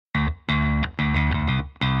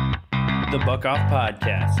The Buck Off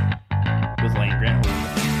Podcast with Lane Grant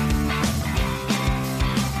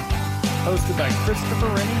hosted by Christopher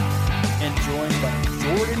Rennie and joined by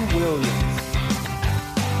Jordan Williams.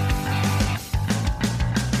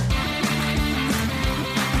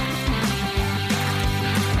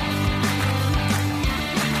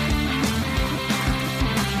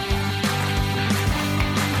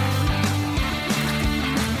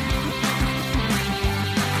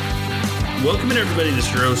 Welcome in, everybody. This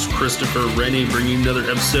is your host, Christopher Rennie, bringing you another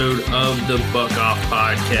episode of the Buck Off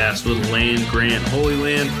Podcast with Land Grant Holy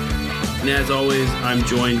Land. And as always, I'm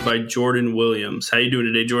joined by Jordan Williams. How you doing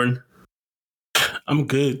today, Jordan? I'm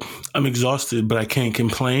good. I'm exhausted, but I can't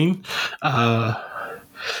complain.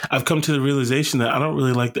 I've come to the realization that I don't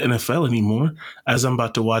really like the NFL anymore, as I'm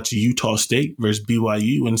about to watch Utah State versus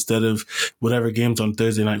BYU instead of whatever games on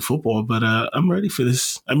Thursday Night Football. But I'm ready for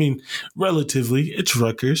this. I mean, relatively, it's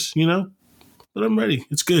Rutgers, you know? But I'm ready.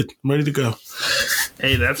 It's good. I'm ready to go.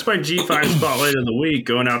 Hey, that's my G5 spotlight of the week,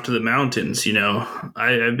 going out to the mountains. You know,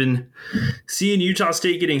 I've been seeing Utah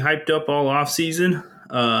State getting hyped up all off season.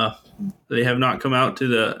 They have not come out to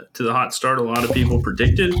the hot start a lot of people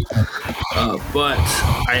predicted. But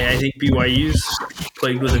I think BYU's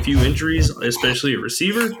plagued with a few injuries, especially at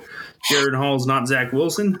receiver. Jared Hall's not Zach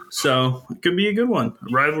Wilson, so it could be a good one.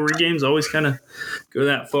 Rivalry games always kind of go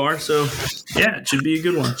that far. So, yeah, it should be a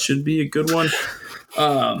good one.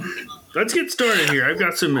 Let's get started here. I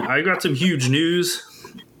got some huge news.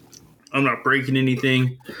 I'm not breaking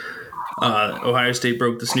anything. Ohio State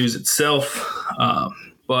broke this news itself,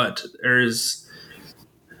 but there is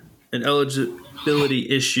an eligibility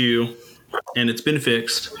issue, and it's been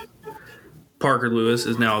fixed. Parker Lewis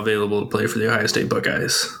is now available to play for the Ohio State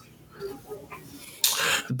Buckeyes.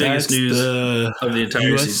 The biggest news of the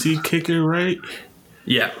entire USC season. Kicker, right?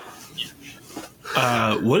 Yeah.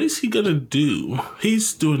 What is he going to do?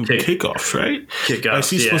 He's doing kickoffs, right? Kickoffs,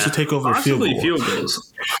 he's supposed to take over field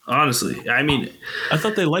goals. Honestly. I mean, I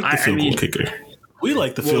thought they liked the field goal kicker. We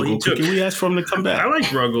like the field goal kicker. We asked for him to come back. I like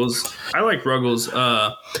Ruggles.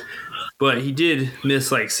 But he did miss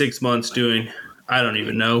like 6 months doing, I don't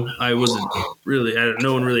even know. No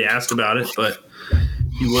one really asked about it, but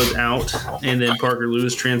he was out. And then Parker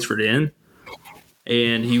Lewis transferred in.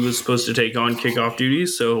 And he was supposed to take on kickoff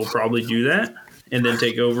duties, so he'll probably do that and then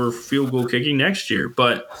take over field goal kicking next year.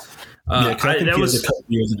 But I think he has a couple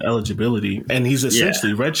years of eligibility, and he's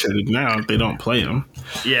essentially redshirted now if they don't play him.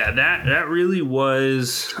 Yeah, that really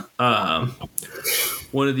was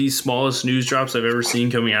one of the smallest news drops I've ever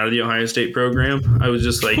seen coming out of the Ohio State program. I was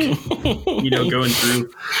just like, going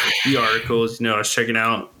through the articles. I was checking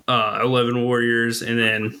out 11 Warriors, and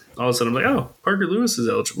then all of a sudden I'm like, oh, Parker Lewis is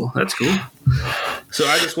eligible. That's cool. So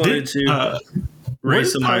I just wanted to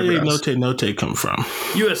raise some eyebrows. Where did Note come from?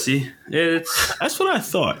 USC. That's what I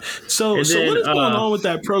thought. So what is going on with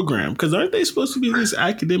that program? Because aren't they supposed to be this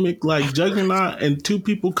academic juggernaut, and two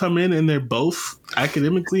people come in and they're both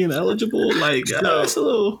academically ineligible? That's a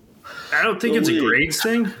little. I don't think it's weird. A grades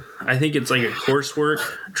thing. I think it's like a coursework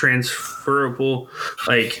transferable,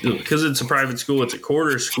 because it's a private school, it's a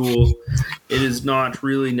quarter school. It is not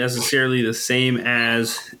really necessarily the same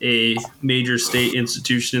as a major state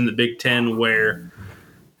institution in the Big Ten where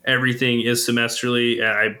everything is semesterly.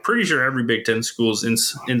 I'm pretty sure every Big Ten school is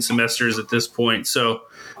in semesters at this point. So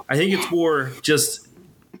I think it's more just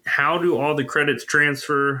how do all the credits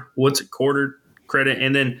transfer? What's a quarter credit?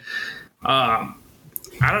 And then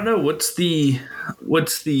I don't know what's the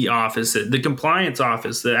office, the compliance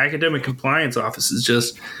office, the academic compliance office is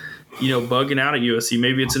just bugging out at USC.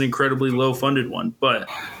 Maybe it's an incredibly low funded one, but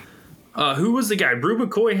who was the guy? Brew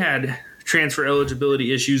McCoy had transfer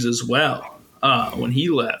eligibility issues as well when he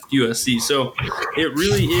left USC. So it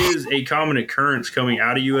really is a common occurrence coming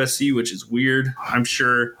out of USC, which is weird. I'm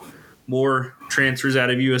sure more transfers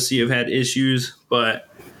out of USC have had issues, but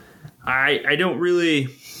I don't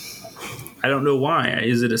know why.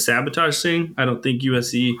 Is it a sabotage thing? I don't think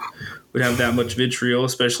USC would have that much vitriol,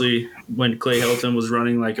 especially when Clay Helton was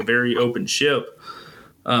running like a very open ship.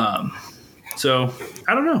 So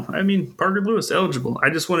I don't know. I mean, Parker Lewis eligible. I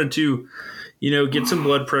just wanted to, get some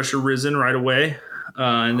blood pressure risen right away,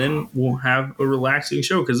 and then we'll have a relaxing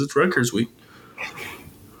show because it's Rutgers week.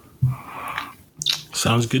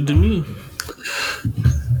 Sounds good to me.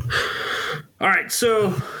 All right,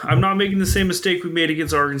 so I'm not making the same mistake we made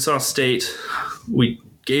against Arkansas State. We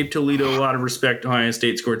gave Toledo a lot of respect. Ohio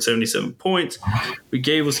State scored 77 points. We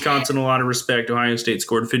gave Wisconsin a lot of respect. Ohio State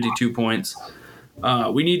scored 52 points.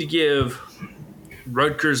 We need to give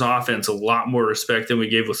Rutgers offense a lot more respect than we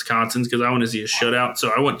gave Wisconsin's because I want to see a shutout.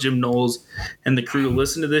 So I want Jim Knowles and the crew to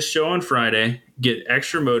listen to this show on Friday, get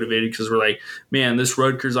extra motivated because we're like, man, this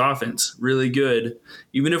Rutgers offense, really good.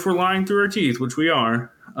 Even if we're lying through our teeth, which we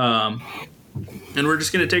are. And we're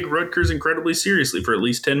just going to take Rutgers incredibly seriously for at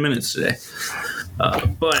least 10 minutes today.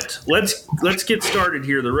 But let's get started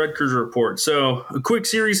here, the Rutgers report. So a quick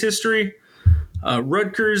series history.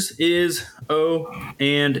 Rutgers is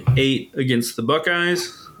 0-8 against the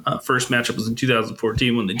Buckeyes. First matchup was in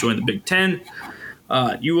 2014 when they joined the Big Ten.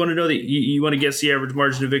 You want to know you want to guess the average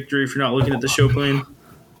margin of victory if you're not looking at the show plan?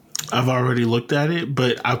 I've already looked at it,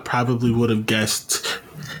 but I probably would have guessed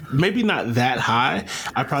maybe not that high.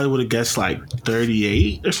 I probably would have guessed like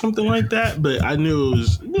 38 or something like that, but I knew it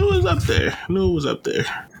was up there.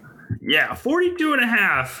 Yeah,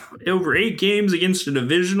 42.5 over 8 games against a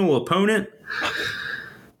divisional opponent.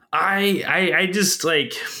 I just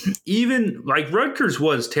even Rutgers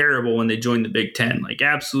was terrible when they joined the Big Ten,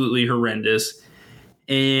 absolutely horrendous.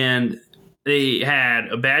 And they had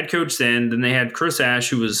a bad coach then they had Chris Ash,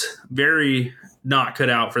 who was very not cut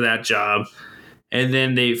out for that job. And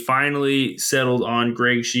then they finally settled on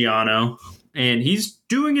Greg Schiano, and he's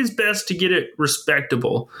doing his best to get it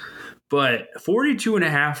respectable. But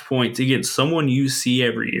 42.5 points against someone you see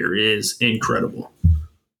every year is incredible.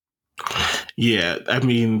 Yeah, I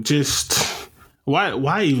mean, just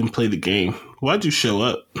why even play the game? Why'd you show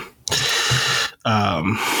up?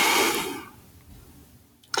 I'm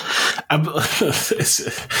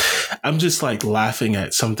just laughing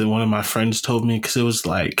at something one of my friends told me, because it was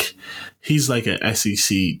he's an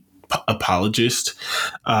SEC apologist,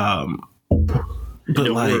 but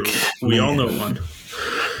we all know one.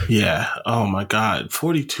 Yeah. Oh my God.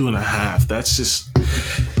 42.5. That's just.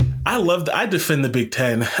 I defend the Big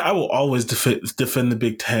Ten. I will always defend the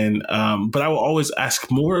Big Ten, but I will always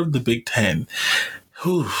ask more of the Big Ten.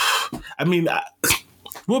 Whew. I mean,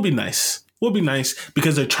 we'll be nice. We'll be nice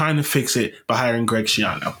because they're trying to fix it by hiring Greg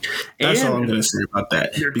Schiano. That's all I'm going to say about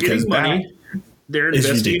that. They're getting money. They're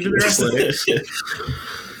investing into their athletics.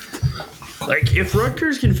 If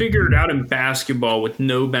Rutgers can figure it out in basketball with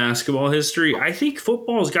no basketball history, I think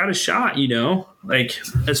football's got a shot,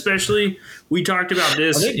 especially we talked about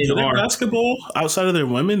this in our basketball outside of their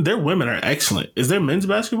women. Their women are excellent. Is their men's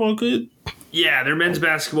basketball good? Yeah, their men's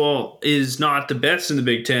basketball is not the best in the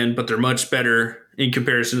Big Ten, but they're much better in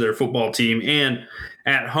comparison to their football team. And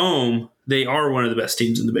at home, they are one of the best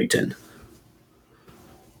teams in the Big Ten.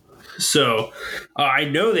 So I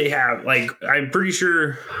know they have, I'm pretty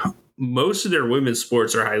sure most of their women's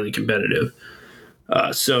sports are highly competitive.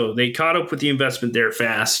 So they caught up with the investment there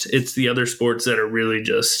fast. It's the other sports that are really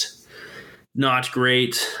just not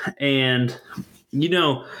great. And,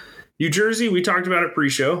 New Jersey, we talked about it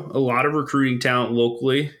pre-show, a lot of recruiting talent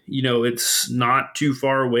locally. It's not too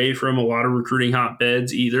far away from a lot of recruiting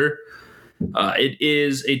hotbeds either. It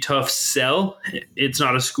is a tough sell. It's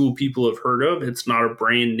not a school people have heard of. It's not a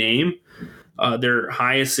brand name. Their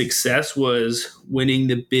highest success was winning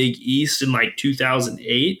the Big East in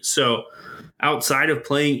 2008. So outside of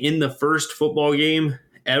playing in the first football game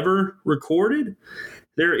ever recorded,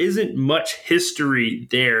 there isn't much history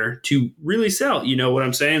there to really sell. You know what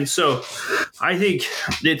I'm saying? So I think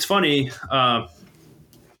it's funny. I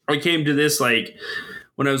came to this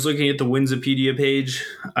when I was looking at the Winsipedia page,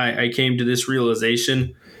 I came to this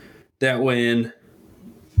realization that when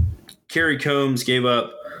Kerry Combs gave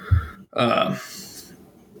up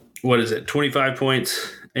 25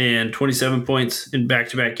 points and 27 points in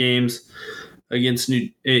back-to-back games against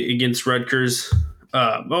Rutgers.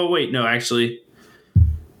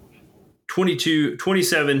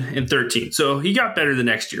 27 and 13. So he got better the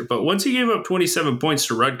next year. But once he gave up 27 points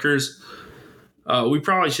to Rutgers, we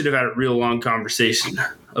probably should have had a real long conversation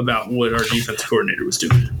about what our defensive coordinator was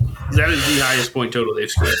doing. That is the highest point total they've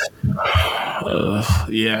scored.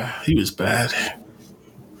 Yeah, he was bad.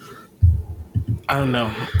 I don't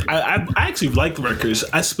know. I actually liked Rutgers.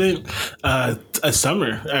 I spent a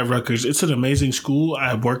summer at Rutgers. It's an amazing school.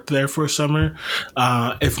 I worked there for a summer.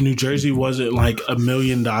 If New Jersey wasn't $1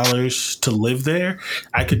 million to live there,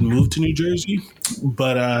 I could move to New Jersey.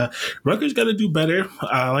 But Rutgers got to do better.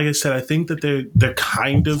 Like I said, I think that they're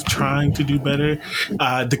kind of trying to do better.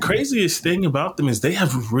 The craziest thing about them is they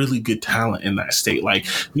have really good talent in that state.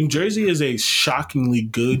 New Jersey is a shockingly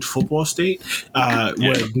good football state,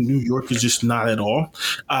 where New York is just not at all.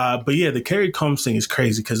 But yeah, the Kerry Combs thing is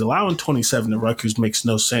crazy because allowing 27 to Rutgers makes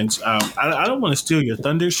no sense. I don't want to steal your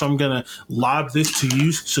thunder, so I'm going to lob this to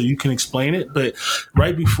you so you can explain it. But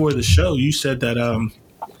right before the show, you said that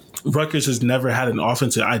Rutgers has never had an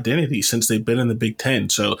offensive identity since they've been in the Big Ten.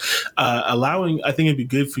 So I think it'd be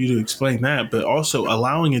good for you to explain that, but also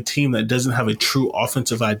allowing a team that doesn't have a true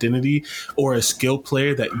offensive identity or a skill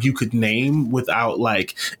player that you could name without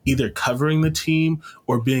like either covering the team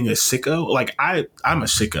or being a sicko. Like I'm a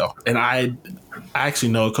sicko, and I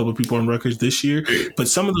actually know a couple of people in Rutgers this year, but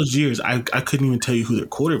some of those years I couldn't even tell you who their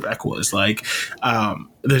quarterback was. Like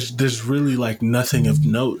there's really like nothing of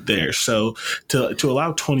note there. So to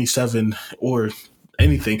allow 27 or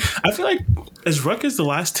anything, I feel like, is Rutgers the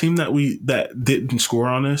last team that didn't score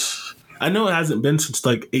on us? I know it hasn't been since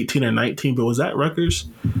like 18 or 19, but was that Rutgers?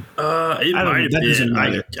 It might have been.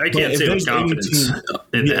 I can't say with confidence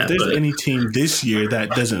in that. If there's any team this year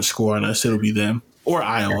that doesn't score on us, it'll be them. Or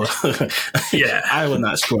Iowa. Yeah. Iowa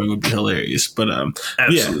not scoring would be hilarious. But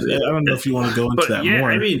absolutely. I don't know if you want to go into that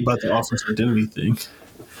more about the offensive identity thing.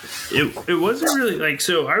 It wasn't really like,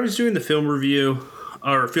 so I was doing the film review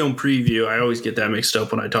or film preview. I always get that mixed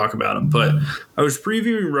up when I talk about them, but I was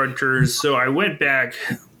previewing Rutgers. So I went back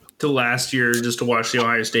to last year just to watch the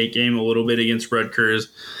Ohio State game a little bit against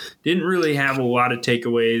Rutgers. Didn't really have a lot of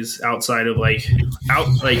takeaways outside of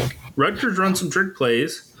Rutgers run some trick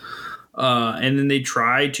plays. And then they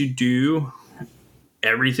try to do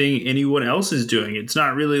everything anyone else is doing. It's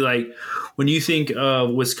not really like when you think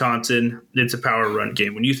of Wisconsin, it's a power run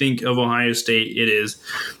game. When you think of Ohio State, it is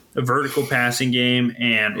a vertical passing game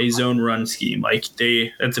and a zone run scheme.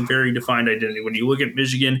 That's a very defined identity. When you look at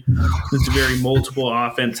Michigan, it's a very multiple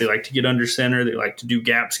offense. They like to get under center. They like to do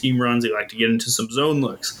gap scheme runs. They like to get into some zone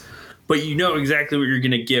looks. But you know exactly what you're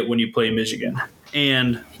going to get when you play Michigan.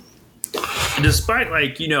 And despite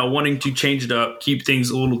wanting to change it up, keep things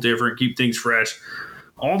a little different, keep things fresh,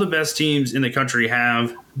 all the best teams in the country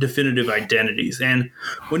have definitive identities. And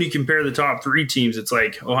when you compare the top three teams, it's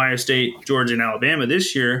like Ohio State, Georgia, and Alabama.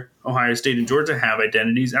 This year, Ohio State and Georgia have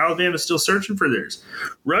identities. Alabama's still searching for theirs.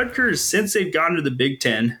 Rutgers, since they've gotten to the Big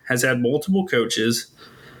Ten, has had multiple coaches.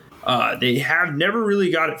 They have never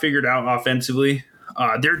really got it figured out offensively.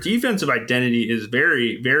 Their defensive identity is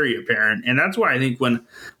very, very apparent. And that's why I think when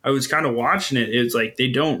I was kind of watching it, it's like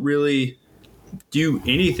they don't really do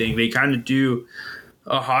anything. They kind of do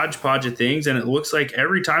a hodgepodge of things. And it looks like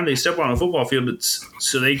every time they step on a football field, it's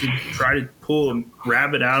so they can try to pull a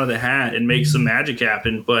rabbit out of the hat and make some magic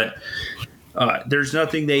happen. But there's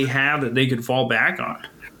nothing they have that they could fall back on.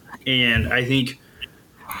 And I think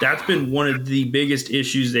that's been one of the biggest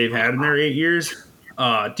issues they've had in their 8 years.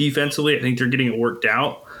 Defensively, I think they're getting it worked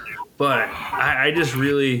out. But I just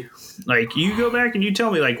really, you go back and you tell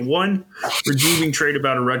me, one redeeming trait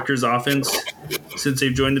about a Rutgers offense since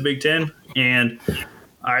they've joined the Big Ten, and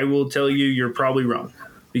I will tell you you're probably wrong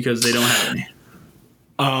because they don't have any.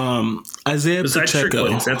 Isaiah Besides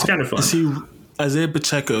Pacheco. That's kind of fun. Isaiah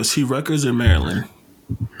Pacheco, is he Rutgers or Maryland?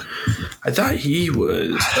 I thought he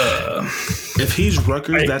was. If he's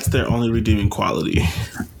Rutgers, that's their only redeeming quality.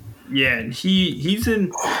 Yeah, and he's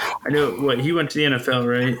in. I know what he went to the NFL,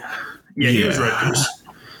 right? Yeah, he was Rutgers.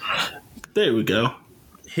 There we go.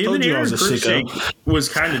 Him and Aaron Cruikshank was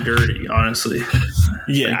kind of dirty, honestly.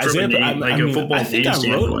 Yeah, a football name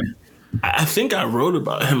standpoint. I think I wrote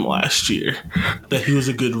about him last year that he was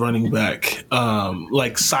a good running back,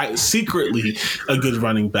 secretly a good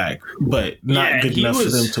running back, but not good enough for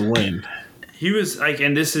them to win. He was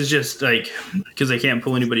and this is just because I can't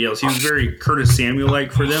pull anybody else. He was very Curtis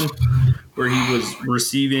Samuel-like for them, where he was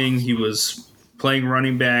receiving, he was playing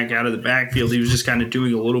running back out of the backfield. He was just kind of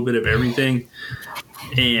doing a little bit of everything,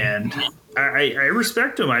 and I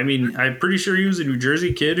respect him. I mean, I'm pretty sure he was a New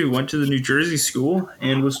Jersey kid who went to the New Jersey school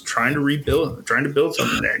and was trying to build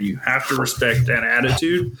something there. You have to respect that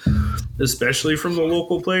attitude, especially from the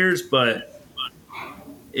local players. But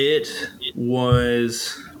it's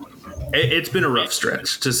been a rough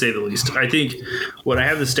stretch, to say the least. I think what I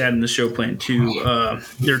have the stat in the show plan too.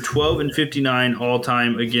 They're 12-59 all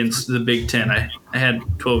time against the Big Ten. I had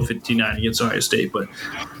 12-59 against Ohio State, but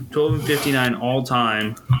 12-59 all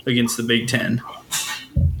time against the Big Ten.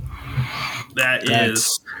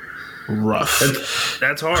 That's rough.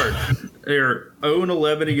 That's hard. They're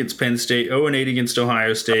 0-11 against Penn State, 0-8 against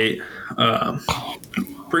Ohio State.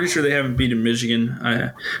 Pretty sure they haven't beaten Michigan.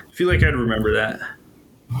 I feel like I'd remember that.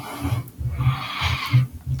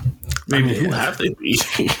 Who have they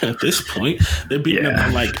beaten at this point? They're beating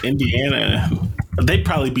them Indiana. They've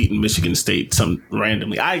probably beaten Michigan State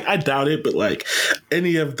randomly. I doubt it, but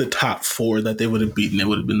any of the top four that they would have beaten, it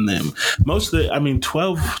would have been them.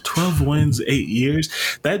 12 wins, 8 years.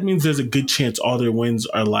 That means there's a good chance all their wins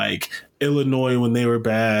are Illinois when they were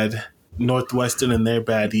bad, Northwestern in their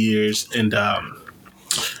bad years, and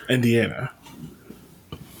Indiana.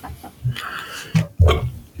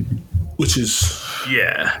 which is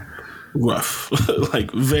rough,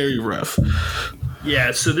 like very rough.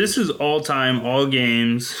 Yeah, so this is all-time, all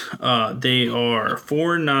games. They are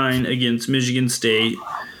 4-9 against Michigan State.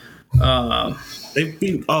 They've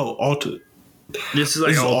been This is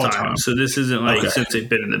like all-time, so this isn't like since they've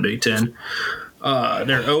been in the Big Ten.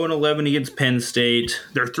 They're 0-11 against Penn State.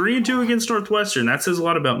 They're 3-2 against Northwestern. That says a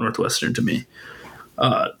lot about Northwestern to me.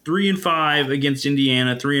 3-5 against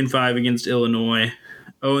Indiana. 3-5 against Illinois.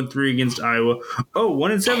 0-3 against Iowa.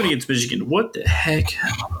 1-7 against Michigan. What the heck?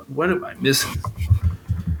 What am I missing?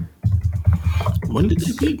 When did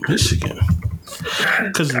they beat Michigan?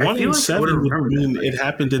 Because 1-7 would mean it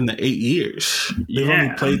happened in the 8 years. They've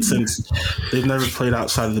only played since they've never played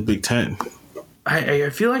outside of the Big Ten. I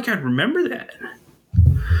feel like I remember that.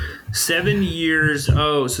 7 years.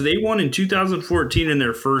 Oh, so they won in 2014 in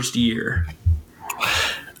their first year.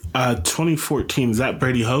 2014. Is that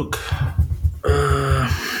Brady Hoke?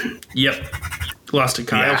 Yep. Lost to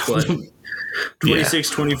Kyle Flood.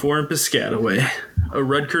 26-24 in Piscataway. A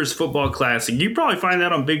Rutgers football classic. You probably find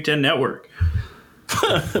that on Big Ten Network.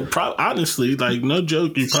 Honestly, like no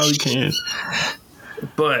joke, you probably can.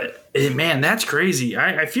 But man, that's crazy.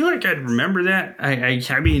 I feel like I'd remember that. I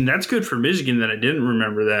mean, that's good for Michigan that I didn't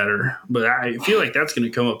remember that. But I feel like that's going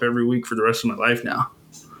to come up every week for the rest of my life now.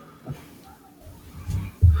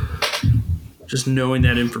 Just knowing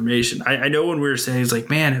that information. I know when we were saying, it's like,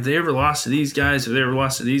 man, have they ever lost to these guys? Have they ever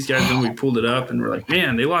lost to these guys? Then we pulled it up and we're like,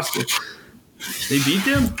 man, they lost to. They beat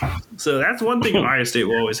them. So that's one thing Ohio State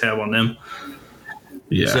will always have on them.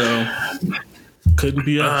 Yeah. So couldn't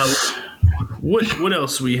be us. What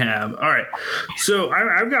else we have? All right. So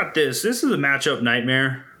I've got this. This is a matchup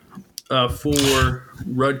nightmare for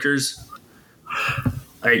Rutgers.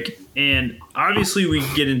 And obviously we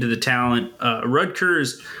can get into the talent.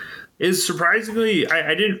 Rutgers is surprisingly,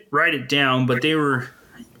 I didn't write it down, but they were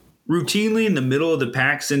routinely in the middle of the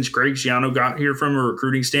pack since Greg Schiano got here from a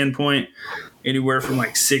recruiting standpoint, anywhere from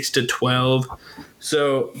like 6 to 12.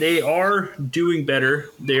 So they are doing better.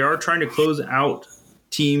 They are trying to close out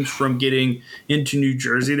teams from getting into New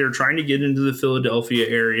Jersey. They're trying to get into the Philadelphia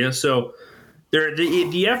area. So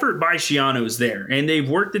the effort by Schiano is there, and they've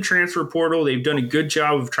worked the transfer portal. They've done a good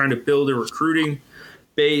job of trying to build a recruiting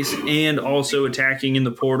base and also attacking in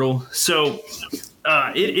the portal. So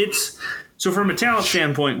so from a talent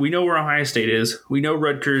standpoint, we know where Ohio State is. We know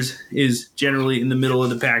Rutgers is generally in the middle of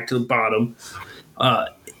the pack to the bottom.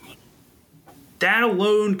 That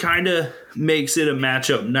alone kind of makes it a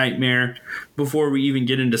matchup nightmare before we even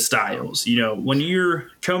get into styles. You know, when you're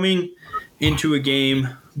coming into a game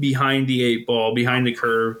behind the 8 ball, behind the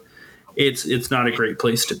curve, it's not a great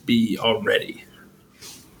place to be already.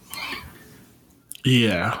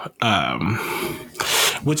 Yeah.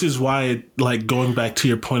 Which is why, like, going back to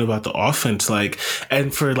your point about the offense, like,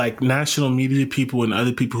 and for like national media people and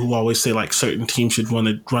other people who always say like certain teams should want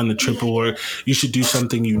to run the triple or you should do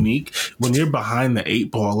something unique when you're behind the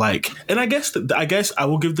 8 ball, like, and I guess I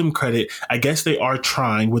will give them credit. I guess they are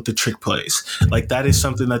trying with the trick plays. Like that is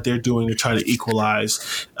something that they're doing to try to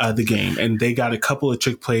equalize the game. And they got a couple of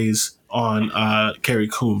trick plays on Kerry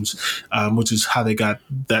Coombs, which is how they got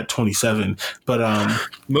that 27. But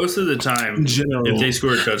most of the time, in general, if they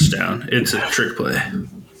score a touchdown, it's a trick play.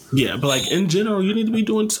 Yeah, but like in general, you need to be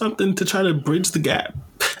doing something to try to bridge the gap.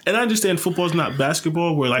 And I understand football's not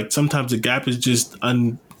basketball, where like sometimes the gap is just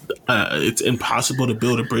it's impossible to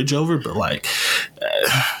build a bridge over. But like,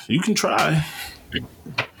 you can try.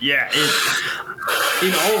 Yeah,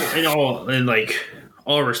 in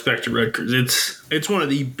all respect to Rutgers, it's one of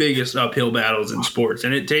the biggest uphill battles in sports,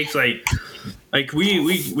 and it takes like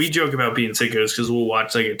we joke about being sickos because we'll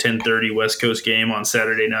watch like a 10:30 West Coast game on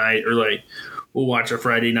Saturday night, or like we'll watch a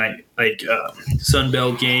Friday night like Sun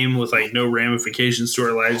Belt game with like no ramifications to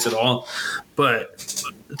our lives at all. But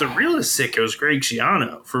the realest sicko is Greg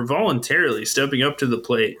Schiano for voluntarily stepping up to the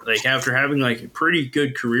plate, like after having like a pretty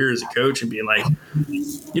good career as a coach and being like,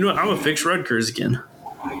 you know what, I'm gonna fix Rutgers again.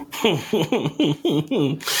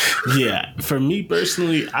 Yeah, for me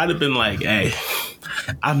personally, I'd have been like, hey,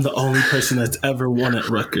 I'm the only person that's ever won at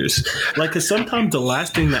Rutgers. Like, cause sometimes the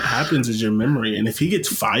last thing that happens is your memory, and if he gets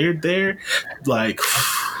fired there, like,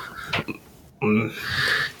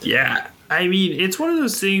 yeah, I mean, it's one of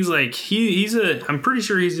those things. Like I'm pretty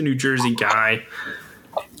sure he's a New Jersey guy.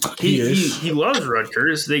 He loves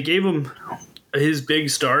Rutgers. They gave him his big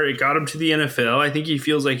start. It got him to the NFL. I think he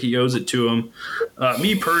feels like he owes it to him.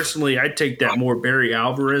 Me personally, I'd take that more Barry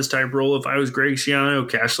Alvarez type role if I was Greg Schiano,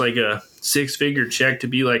 cash like a 6-figure check to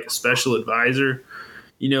be like a special advisor,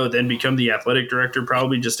 you know, then become the athletic director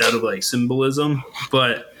probably just out of like symbolism.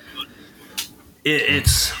 But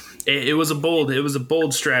it was a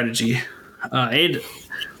bold strategy And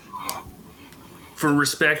for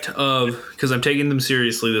respect of, because I'm taking them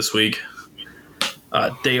seriously this week,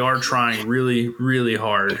 they are trying really, really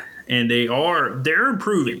hard. And they're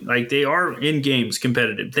improving. Like, they are in games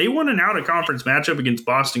competitive. They won an out-of-conference matchup against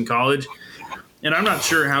Boston College. And I'm not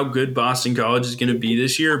sure how good Boston College is going to be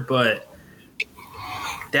this year, but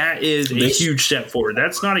that is a huge step forward.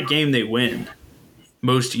 That's not a game they win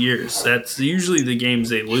most years. That's usually the games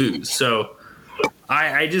they lose. So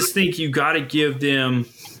I just think you got to give them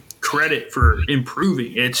credit for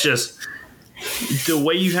improving. It's just the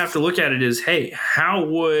way you have to look at it is, hey, how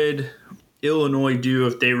would Illinois do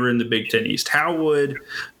if they were in the Big Ten East? How would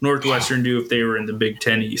Northwestern do if they were in the Big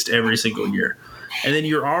Ten East every single year? And then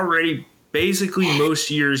you're already basically most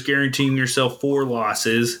years guaranteeing yourself 4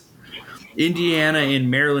 losses. Indiana and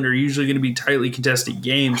Maryland are usually going to be tightly contested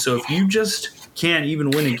games. So if you just can't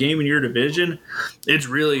even win a game in your division, it's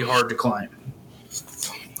really hard to climb.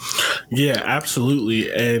 Yeah,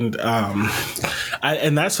 absolutely. And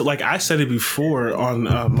and that's, like I said it before on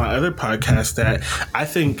my other podcast, that I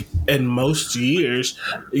think in most years,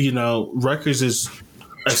 Rutgers is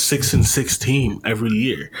a 6-6 team every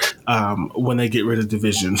year when they get rid of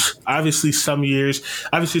divisions. Obviously, some years,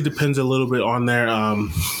 it depends a little bit on their.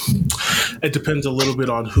 It depends a little bit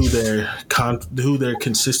on who their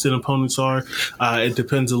consistent opponents are. It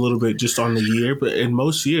depends a little bit just on the year, but in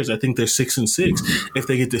most years, I think they're 6-6 if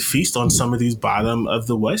they get to feast on some of these bottom of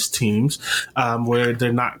the West teams, where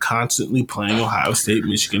they're not constantly playing Ohio State,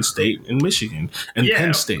 Michigan State, and Michigan and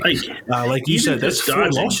Penn State. Like you said, that's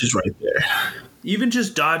 4 losses right there. Even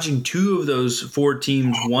just dodging 2 of those 4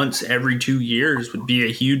 teams once every 2 years would be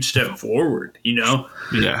a huge step forward, Yeah.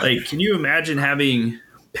 Like, can you imagine having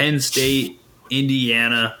Penn State,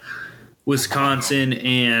 Indiana, Wisconsin,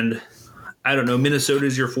 and, I don't know,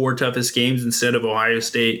 Minnesota's your 4 toughest games instead of Ohio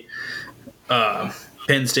State,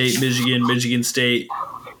 Penn State, Michigan State.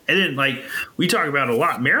 And then, like, we talk about a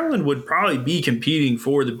lot, Maryland would probably be competing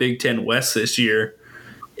for the Big Ten West this year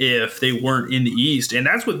if they weren't in the East. And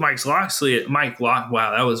that's with Mike Locksley. Wow,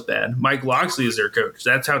 that was bad. Mike Locksley is their coach.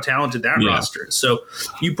 That's how talented that roster is. So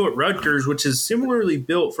you put Rutgers, which is similarly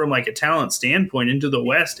built from like a talent standpoint, into the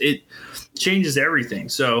West, it changes everything.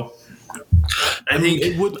 So I think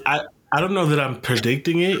it would. I don't know that I'm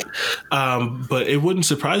predicting it, but it wouldn't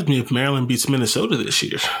surprise me if Maryland beats Minnesota this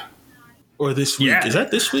year or this week. Yeah. Is that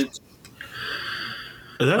this week?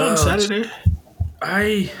 Is that on Saturday?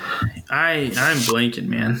 I'm blanking,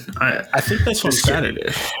 man. I think that's on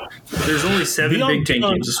Saturday. There's only 7 Big Ten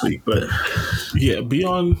games this week, but be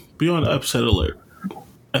on upset alert.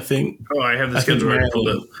 I think. Oh, I have the schedule right pulled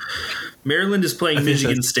up. Maryland is playing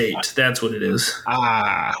Michigan State. That's what it is.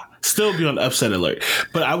 Still be on upset alert.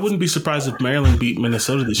 But I wouldn't be surprised if Maryland beat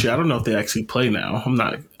Minnesota this year. I don't know if they actually play now. I'm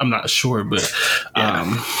not sure, but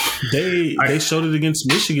they showed it against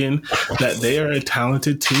Michigan that they are a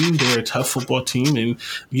talented team. They're a tough football team, and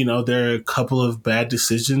there are a couple of bad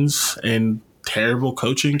decisions and terrible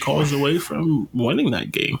coaching calls away from winning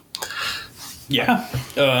that game. Yeah.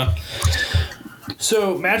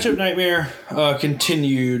 So matchup nightmare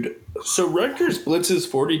continued. So Rutgers blitzes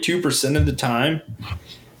 42% of the time.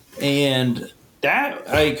 And that,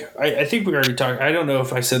 I think we already talked. I don't know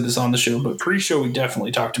if I said this on the show, but pre-show we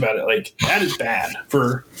definitely talked about it. Like, that is bad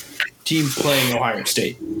for teams playing Ohio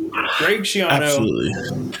State. Greg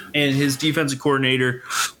Schiano and his defensive coordinator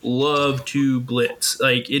love to blitz.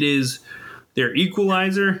 Like, it is their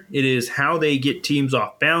equalizer. It is how they get teams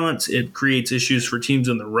off balance. It creates issues for teams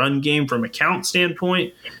in the run game from a count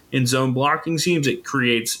standpoint. In zone blocking schemes, it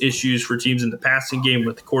creates issues for teams in the passing game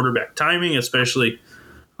with quarterback timing, especially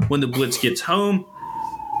when the blitz gets home.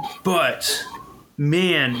 But,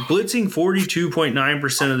 man, blitzing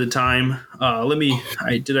 42.9% of the time.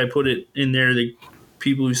 Did I put it in there? The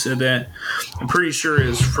people who said that, I'm pretty sure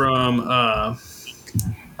is from, I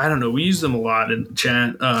don't know, we use them a lot in the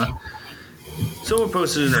chat. Someone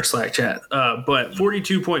posted in our Slack chat. But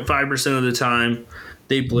 42.5% of the time,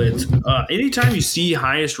 they blitz. Anytime you see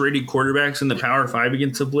highest rated quarterbacks in the Power 5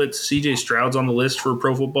 against the blitz, CJ Stroud's on the list for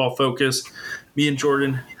Pro Football Focus. Me and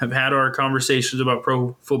Jordan have had our conversations about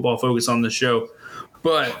Pro Football Focus on the show.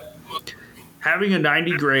 But having a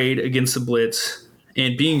 90 grade against the blitz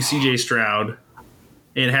and being CJ Stroud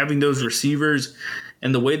and having those receivers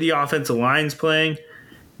and the way the offensive line's playing,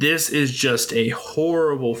 this is just a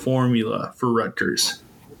horrible formula for Rutgers.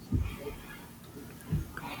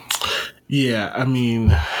 Yeah, I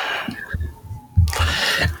mean,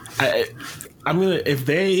 I'm gonna if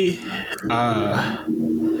they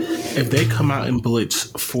come out and blitz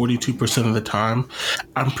 42% of the time,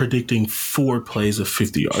 I'm predicting 4 plays of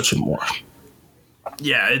 50 yards or more.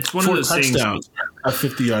 Yeah, it's one 4 of those touchdowns. things. of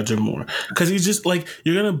 50 yards or more. Because he's just like,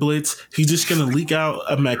 you're going to blitz. He's just going to leak out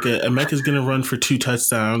Emeka. Emeka's going to run for 2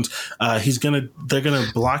 touchdowns. They're going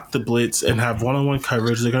to block the blitz and have one-on-one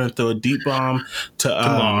coverage. They're going to throw a deep bomb to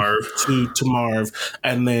Marv.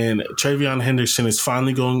 And then TreVeyon Henderson is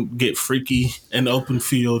finally going to get freaky in open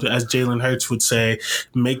field, as Jalen Hurts would say,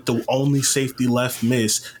 make the only safety left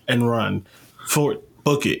miss and run.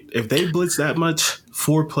 Book it. If they blitz that much,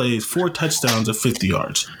 4 plays, 4 touchdowns of 50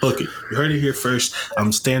 yards. Book it. You heard it here first.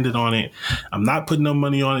 I'm standing on it. I'm not putting no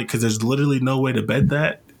money on it because there's literally no way to bet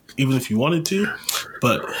that, even if you wanted to.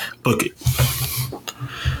 But book it.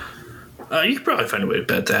 You could probably find a way to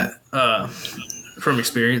bet that from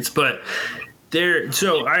experience, but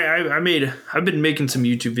I've been making some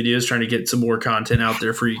YouTube videos trying to get some more content out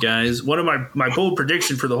there for you guys. One of my bold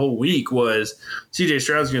prediction for the whole week was CJ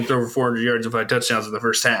Stroud's going to throw for 400 yards and 5 touchdowns in the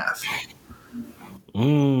first half.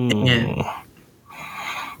 And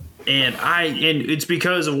it's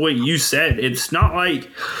because of what you said. It's not like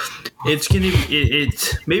it's going to be,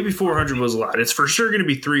 it's maybe 400 was a lot. It's for sure going to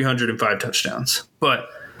be 305 touchdowns, but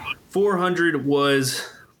 400 was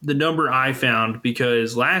the number I found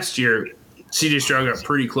because last year CJ Stroud got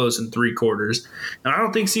pretty close in 3 quarters. And I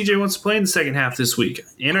don't think CJ wants to play in the second half this week.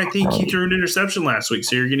 And I think he threw an interception last week.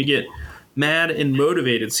 So you're going to get mad and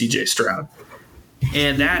motivated CJ Stroud.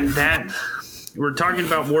 And that we're talking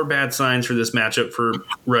about more bad signs for this matchup for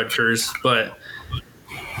Rutgers. But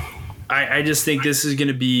I just think this is going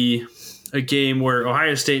to be a game where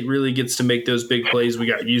Ohio State really gets to make those big plays we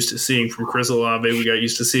got used to seeing from Chris Olave, we got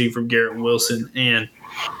used to seeing from Garrett Wilson. And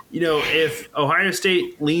if Ohio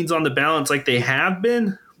State leans on the balance like they have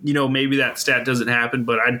been, maybe that stat doesn't happen,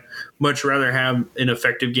 but I'd much rather have an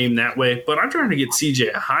effective game that way. But I'm trying to get CJ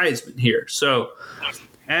a Heisman here. So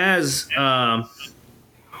as a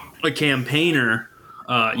campaigner,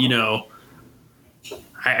 I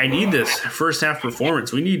need this first half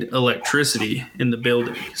performance. We need electricity in the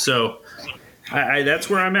building. So that's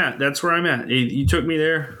where I'm at. You took me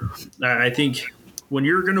there. I think when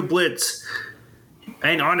you're going to blitz –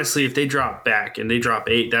 and honestly, if they drop back and they drop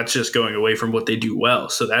 8, that's just going away from what they do well.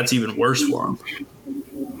 So that's even worse for them.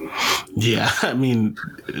 Yeah, I mean,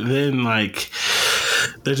 then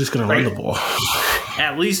they're just going to run the ball.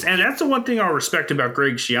 At least, and that's the one thing I'll respect about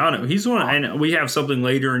Greg Schiano. He's one, and we have something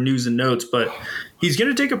later in news and notes, but he's going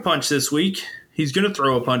to take a punch this week. He's going to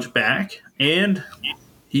throw a punch back, and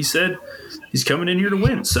he said he's coming in here to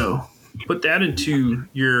win. So put that into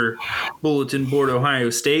your bulletin board, Ohio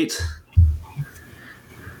State.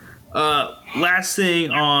 Last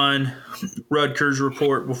thing on Rutgers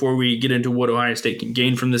report before we get into what Ohio State can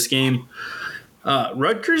gain from this game.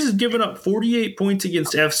 Rutgers has given up 48 points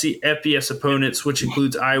against FBS opponents, which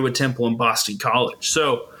includes Iowa, Temple, and Boston College.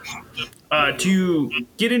 So to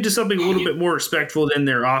get into something a little bit more respectful than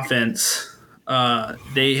their offense,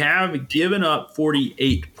 they have given up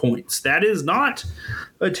 48 points. That is not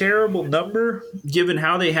a terrible number given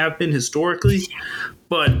how they have been historically.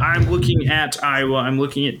 But I'm looking at Iowa. I'm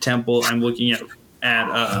looking at Temple. I'm looking at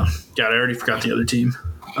I already forgot the other team.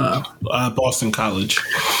 Boston College.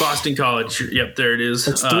 Boston College. Yep, there it is.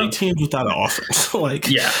 It's 3 teams without an offense.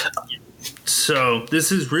 Yeah. So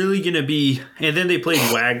this is really going to be – and then they played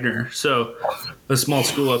Wagner, so a small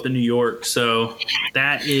school up in New York. So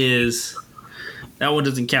that one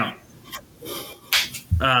doesn't count.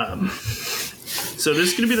 So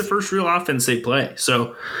this is going to be the first real offense they play.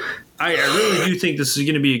 So – I really do think this is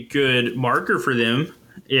going to be a good marker for them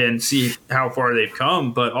and see how far they've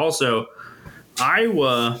come. But also,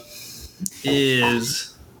 Iowa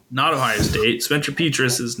is not Ohio State. Spencer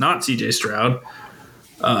Petras is not CJ Stroud.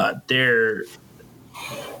 They're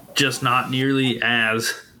just not nearly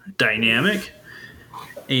as dynamic.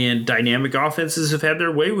 And dynamic offenses have had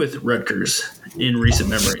their way with Rutgers in recent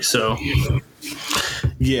memory. So...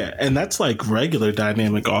 Yeah, and that's regular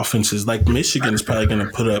dynamic offenses. Michigan's probably going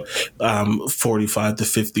to put up 45 to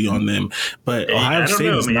 50 on them. But Ohio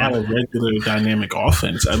State is not a regular dynamic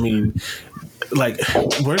offense. I mean,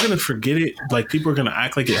 we're going to forget it. People are going to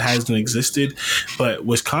act like it hasn't existed. But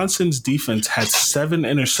Wisconsin's defense had 7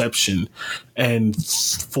 interceptions and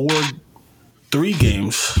 3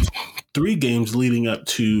 games leading up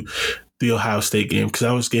to the Ohio State game, because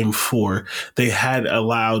that was game 4. They had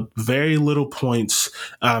allowed very little points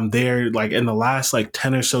there, in the last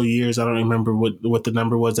 10 or so years. I don't remember what the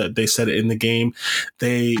number was that they said it in the game.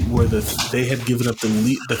 They had given up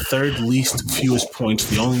the third least fewest points.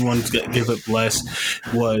 The only ones that gave up less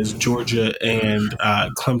was Georgia and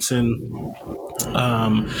Clemson.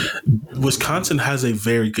 Wisconsin has a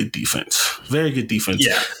very good defense. Very good defense.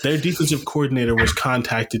 Yeah. Their defensive coordinator was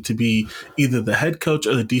contacted to be either the head coach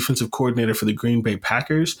or the defensive coordinator for the Green Bay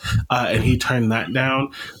Packers, and he turned that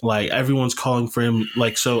down. Like, everyone's calling for him.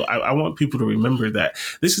 Like, so I want people to remember that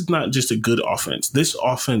this is not just a good offense. This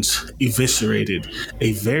offense eviscerated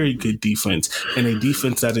a very good defense, and a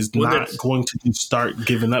defense that is not going to start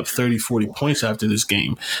giving up 30, 40 points after this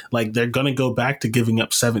game. Like, they're going to go back to giving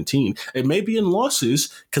up 17. It may be in losses,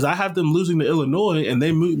 because I have them losing to Illinois, and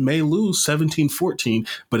they may lose 17-14,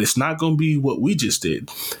 but it's not going to be what we just did.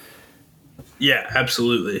 Yeah,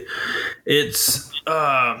 absolutely. It's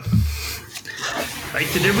like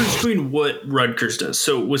the difference between what Rutgers does.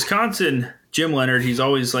 So Wisconsin, Jim Leonhard, he's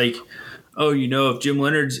always like, oh, you know, if Jim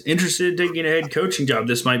Leonhard's interested in taking a head coaching job,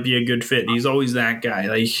 this might be a good fit. He's always that guy.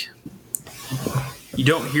 Like, you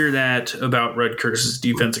don't hear that about Rutgers'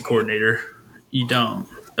 defensive coordinator. You don't.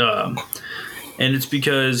 And it's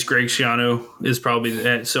because Greg Schiano is probably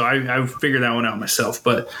that. So I figured that one out myself.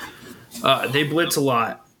 But they blitz a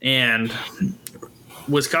lot. And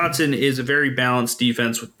Wisconsin is a very balanced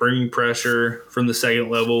defense with bringing pressure from the second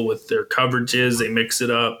level with their coverages. They mix it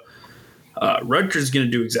up. Rutgers is going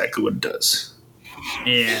to do exactly what it does.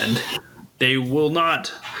 And they will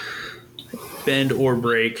not bend or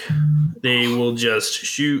break. They will just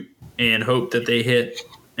shoot and hope that they hit.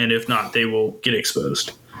 And if not, they will get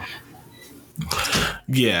exposed.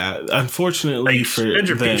 Yeah, unfortunately like for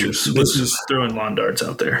Spencer them, Petras this is throwing lawn darts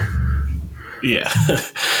out there. Yeah.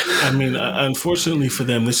 I mean, unfortunately for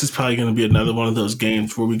them, this is probably going to be another one of those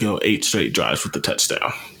games where we go 8 straight drives with the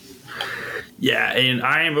touchdown. Yeah, and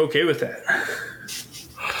I am okay with that.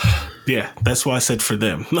 Yeah, that's why I said for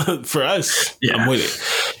them. For us, yeah. I'm with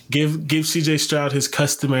it. Give CJ Stroud his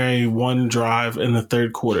customary one drive in the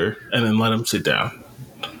third quarter and then let him sit down.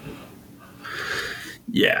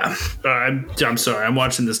 Yeah, I'm sorry. I'm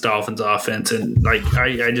watching this Dolphins offense, and like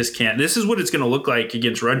I just can't. This is what it's going to look like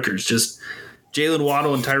against Rutgers. Just Jalen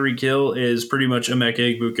Waddle and Tyreek Hill is pretty much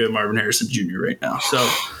Emeka Egbuka, Marvin Harrison Jr. right now. So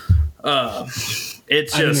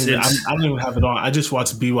it's just I don't even have it on. I just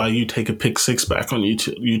watched BYU take a pick six back on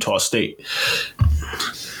Utah State.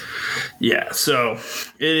 Yeah, so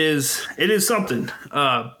it is something,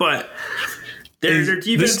 but. Their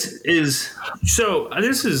defense is so.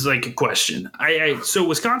 This is like a question. So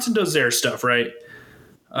Wisconsin does their stuff, right?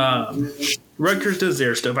 Rutgers does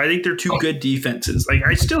their stuff. I think they're two good defenses. Like,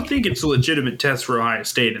 I still think it's a legitimate test for Ohio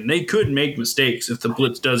State, and they could make mistakes if the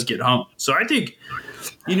blitz does get home. So I think,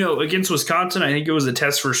 against Wisconsin, I think it was a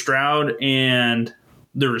test for Stroud and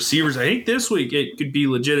the receivers. I think this week it could be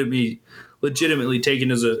legitimately taken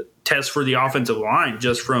as a test for the offensive line,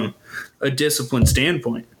 just from a discipline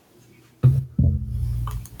standpoint.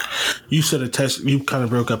 You said a test. You kind of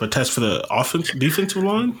broke up a test for the defensive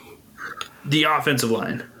line? The offensive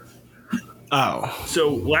line. Oh.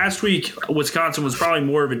 So last week, Wisconsin was probably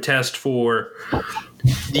more of a test for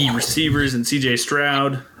the receivers and CJ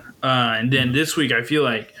Stroud. And then this week, I feel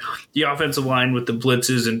like the offensive line with the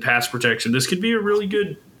blitzes and pass protection, this could be a really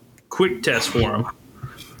good quick test for them.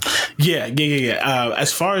 Yeah.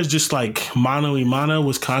 As far as just like mano-a-mano,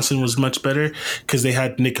 Wisconsin was much better because they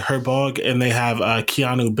had Nick Herbog and they have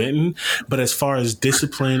Keanu Benton. But as far as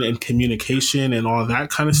discipline and communication and all that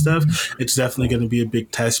kind of stuff, it's definitely going to be a big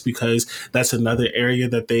test because that's another area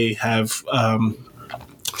that they have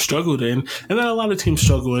struggled in, and then a lot of teams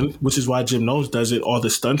struggle in, which is why Jim Knowles does it. All the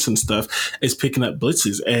stunts and stuff is picking up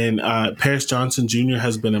blitzes, and Paris Johnson Jr.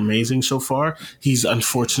 has been amazing so far. He's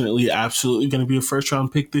unfortunately absolutely going to be a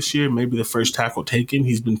first-round pick this year, maybe the first tackle taken.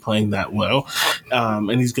 He's been playing that well, and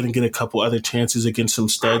he's going to get a couple other chances against some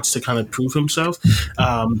studs to kind of prove himself.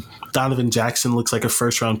 Donovan Jackson looks like a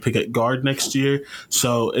first-round pick at guard next year,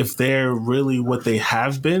 so if they're really what they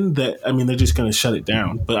have been, they're just going to shut it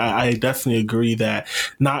down. But I definitely agree that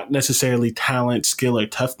not necessarily talent, skill, or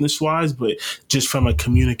toughness wise, but just from a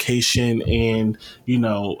communication and,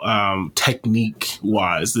 technique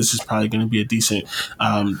wise, this is probably going to be a decent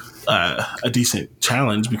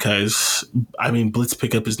challenge because, blitz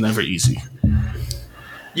pickup is never easy.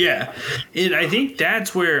 Yeah. And I think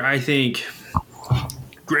that's where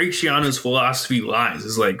Greg Schiano's philosophy lies,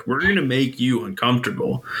 is like, we're going to make you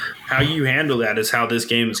uncomfortable. How you handle that is how this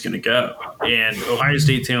game is going to go. And Ohio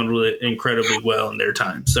State's handled it incredibly well in their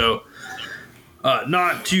time. So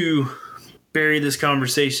not to bury this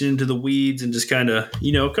conversation into the weeds and just kind of,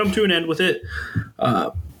 come to an end with it.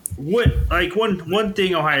 One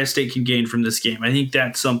thing Ohio State can gain from this game, I think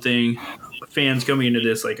that's something fans coming into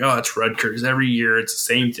this like, oh, it's Rutgers. Every year it's the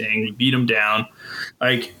same thing. We beat them down.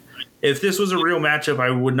 Like, if this was a real matchup, I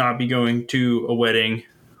would not be going to a wedding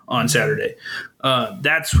on Saturday.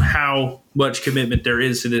 That's how much commitment there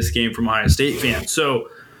is to this game from Ohio State fans. So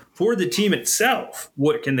for the team itself,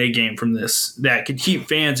 what can they gain from this that could keep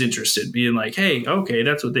fans interested, being like, hey, okay,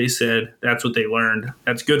 that's what they said. That's what they learned.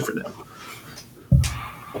 That's good for them.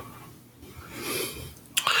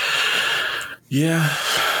 Yeah.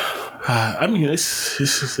 I mean, this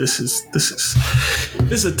is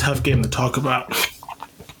a tough game to talk about.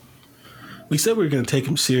 We said we were going to take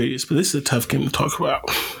him serious, but this is a tough game to talk about.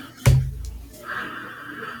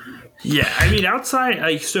 Yeah, I mean,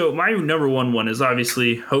 outside, so my number one is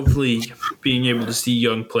obviously, hopefully, being able to see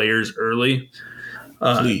young players early.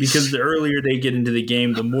 Because the earlier they get into the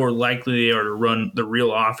game, the more likely they are to run the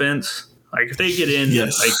real offense. Like, if they get in,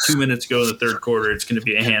 2 minutes ago in the third quarter, it's going to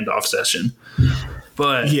be a handoff session.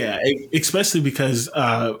 But yeah, especially because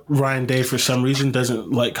Ryan Day, for some reason,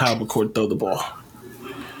 doesn't let Kyle McCord throw the ball.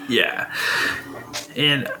 Yeah.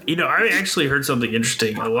 And, I actually heard something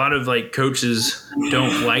interesting. A lot of, coaches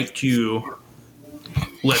don't like to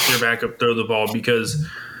let their backup throw the ball because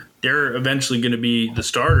they're eventually going to be the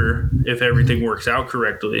starter if everything works out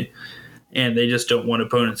correctly. And they just don't want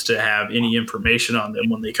opponents to have any information on them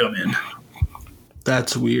when they come in.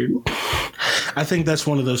 That's weird. I think that's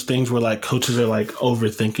one of those things where coaches are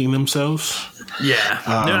overthinking themselves. Yeah,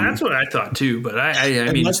 no, that's what I thought too. But I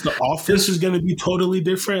mean, unless the offense is going to be totally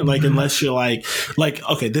different, unless you're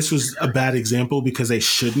okay, this was a bad example because they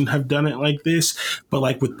shouldn't have done it like this.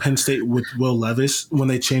 But with Penn State with Will Levis, when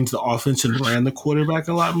they changed the offense and ran the quarterback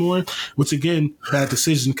a lot more, which again, bad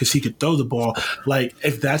decision because he could throw the ball.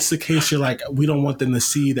 If that's the case, you're we don't want them to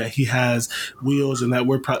see that he has wheels and that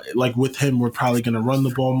we're with him, we're probably going to run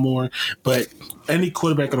the ball more. But any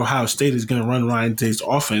quarterback at Ohio State is going to run Ryan Day's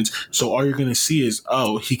offense. So all you're going to see is,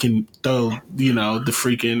 he can throw, the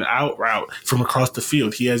freaking out route from across the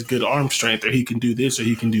field. He has good arm strength, or he can do this, or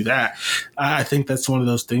he can do that. I think that's one of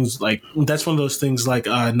those things like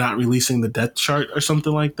not releasing the depth chart or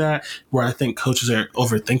something like that, where I think coaches are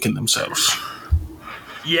overthinking themselves.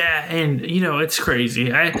 Yeah, and, it's crazy.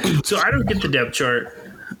 So I don't get the depth chart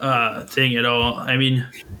thing at all. I mean,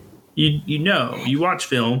 you watch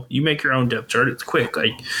film, you make your own depth chart. It's quick.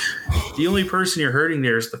 The only person you're hurting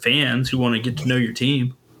there is the fans who want to get to know your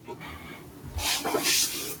team.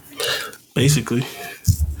 Basically.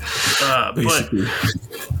 But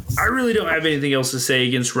I really don't have anything else to say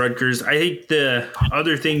against Rutgers. I think the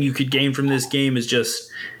other thing you could gain from this game is just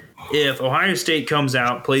if Ohio State comes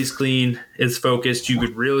out, plays clean, is focused, you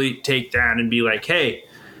could really take that and be like, hey,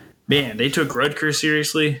 man, they took Rutgers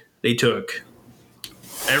seriously. They took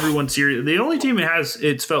everyone serious. The only team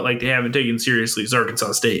it's felt like they haven't taken seriously is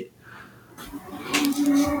Arkansas State.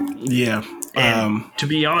 Yeah. And to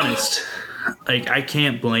be honest, I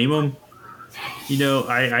can't blame them.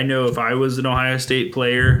 I know if I was an Ohio State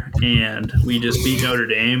player and we just beat Notre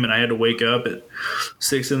Dame and I had to wake up at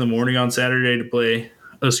 6 a.m. on Saturday to play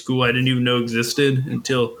a school I didn't even know existed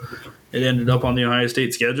until it ended up on the Ohio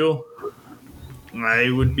State schedule,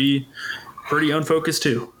 I would be pretty unfocused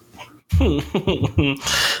too.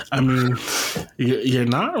 I mean, you're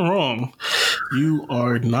not wrong. You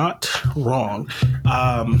are not wrong.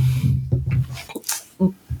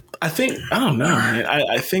 I think, I don't know, man.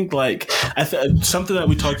 I think something that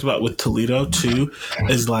we talked about with Toledo too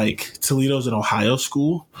is Toledo's an Ohio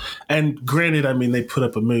school. And granted, I mean, they put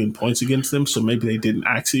up 1 million points against them, so maybe they didn't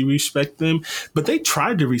actually respect them, but they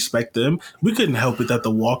tried to respect them. We couldn't help it that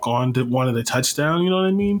the walk-on wanted a touchdown, you know what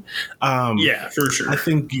I mean? Yeah, for sure. I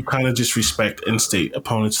think you kind of just respect in-state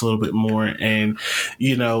opponents a little bit more. And,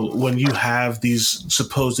 when you have these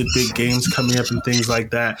supposed big games coming up and things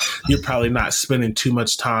like that, you're probably not spending too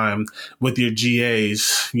much time with your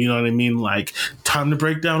GAs, you know what I mean? Time to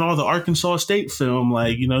break down all the Arkansas State film.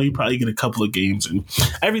 You probably get a couple of games and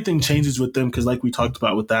everything changes with them because we talked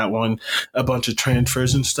about with that one, a bunch of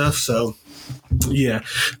transfers and stuff. So, yeah.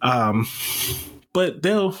 But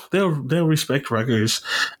they'll respect Rutgers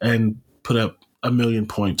and put up 1 million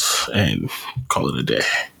points and call it a day.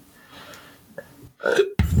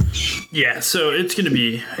 Yeah, so it's gonna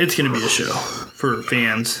be a show for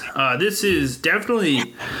fans. This is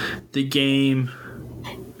definitely the game.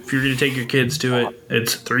 If you're gonna take your kids to it,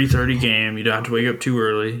 it's a 3:30 game. You don't have to wake up too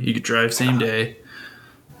early. You could drive same day.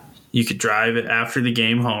 You could drive it after the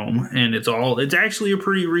game home, and it's actually a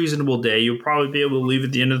pretty reasonable day. You'll probably be able to leave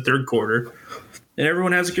at the end of the third quarter, and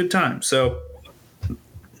everyone has a good time. So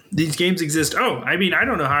these games exist. Oh, I mean, I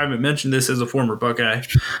don't know how I haven't mentioned this as a former Buckeye.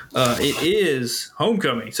 It is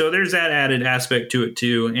homecoming. So there's that added aspect to it,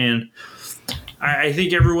 too. And I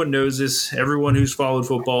think everyone knows this. Everyone who's followed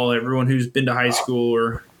football, everyone who's been to high school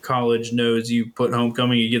or college knows you put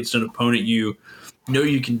homecoming against an opponent you know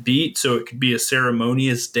you can beat, so it could be a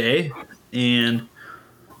ceremonious day. And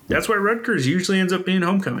that's why Rutgers usually ends up being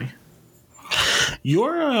homecoming.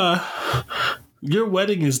 Your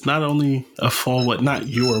wedding is not only a fall wedding, not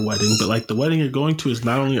your wedding, but like the wedding you're going to is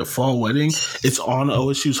not only a fall wedding, it's on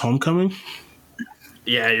OSU's homecoming.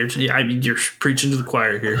 Yeah, you're preaching to the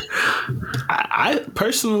choir here. I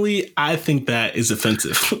personally, I think that is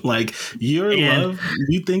offensive. Like you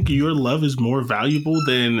think your love is more valuable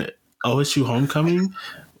than OSU homecoming?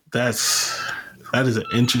 That is an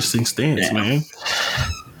interesting stance, man.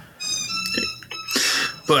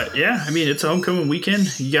 But yeah, I mean, it's a homecoming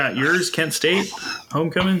weekend. You got yours, Kent State,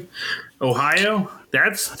 homecoming. Ohio,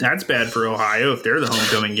 that's bad for Ohio if they're the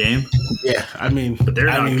homecoming game. Yeah, I mean, but they're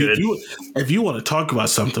not good. If you want to talk about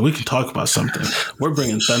something, we can talk about something. We're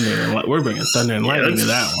bringing thunder and lightning to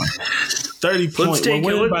that one. 30 points. We're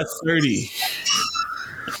winning by 30.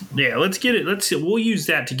 Yeah, let's get it. We'll use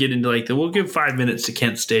that to get into we'll give 5 minutes to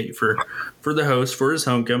Kent State for the host for his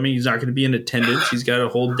homecoming. He's not going to be in attendance. He's got to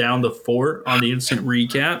hold down the fort on the instant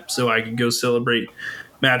recap so I can go celebrate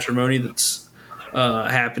matrimony that's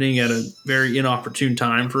happening at a very inopportune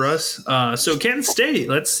time for us. So Kent State,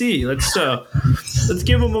 let's see. Let's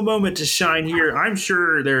give them a moment to shine here. I'm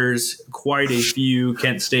sure there's quite a few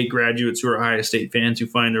Kent State graduates who are Ohio State fans who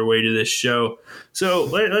find their way to this show. So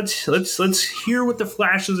let's hear what the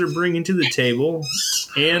Flashes are bringing to the table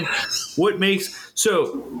and what makes.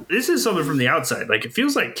 So this is something from the outside. Like it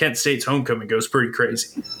feels like Kent State's homecoming goes pretty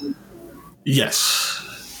crazy.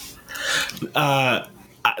 Yes.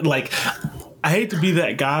 I hate to be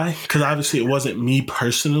that guy because obviously it wasn't me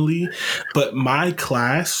personally, but my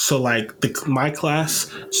class, so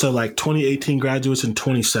 2018 graduates and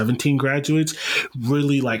 2017 graduates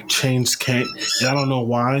really changed Kent, and I don't know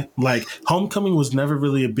why. Homecoming was never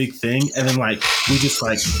really a big thing, and then we just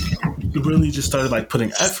really just started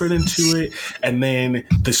putting effort into it, and then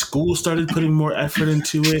the school started putting more effort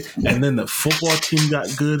into it, and then the football team got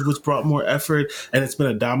good, which brought more effort, and it's been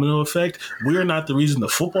a domino effect. We're not the reason the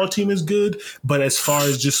football team is good. But as far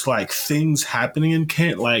as just things happening in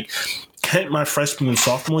Kent, Kent my freshman and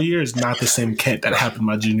sophomore year is not the same Kent that happened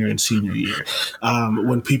my junior and senior year.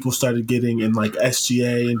 When people started getting in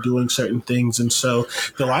SGA and doing certain things. And so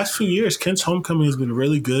the last few years, Kent's homecoming has been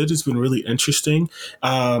really good. It's been really interesting.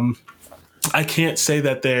 I can't say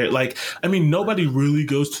that they're nobody really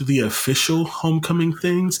goes to the official homecoming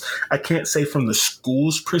things. I can't say from the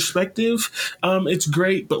school's perspective, it's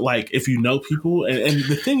great. But if you know people, and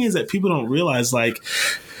the thing is that people don't realize,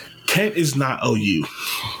 Kent is not OU.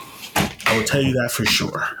 I will tell you that for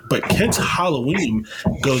sure. But Kent's Halloween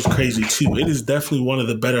goes crazy too. It is definitely one of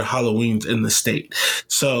the better Halloweens in the state.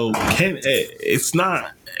 So Kent, it's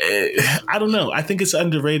not. I don't know. I think it's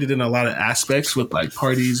underrated in a lot of aspects with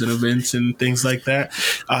parties and events and things like that.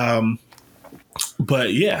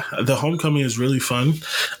 But yeah, the homecoming is really fun.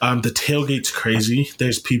 The tailgate's crazy.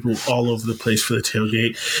 There's people all over the place for the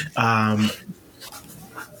tailgate.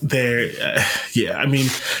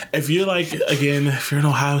 If you're if you're an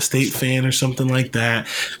Ohio State fan or something like that,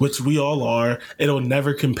 which we all are, it'll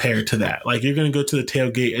never compare to that. You're going to go to the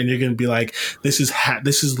tailgate and you're going to be this is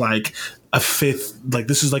a fifth,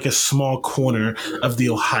 this is a small corner of the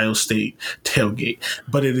Ohio State tailgate,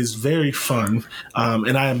 but it is very fun.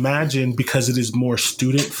 And I imagine because it is more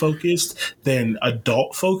student focused than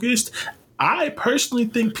adult focused, I personally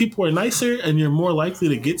think people are nicer and you're more likely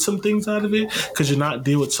to get some things out of it because you're not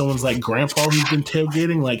dealing with someone's grandpa who's been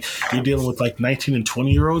tailgating. You're dealing with 19 and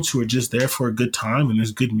 20-year-olds who are just there for a good time and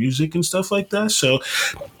there's good music and stuff like that. So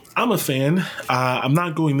I'm a fan. I'm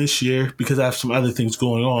not going this year because I have some other things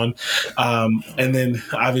going on. And then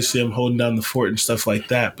obviously I'm holding down the fort and stuff like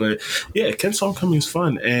that. But yeah, Kent's homecoming is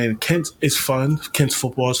fun and Kent is fun. Kent's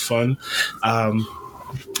football is fun.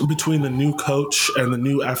 Between the new coach and the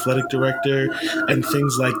new athletic director and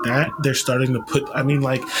things like that, they're starting to put,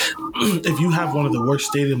 if you have one of the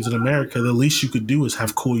worst stadiums in America, the least you could do is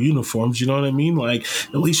have cool uniforms. You know what I mean?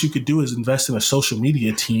 The least you could do is invest in a social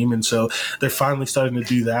media team. And so they're finally starting to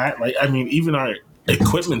do that. Even our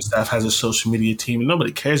equipment staff has a social media team and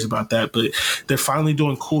nobody cares about that, but they're finally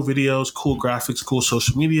doing cool videos, cool graphics, cool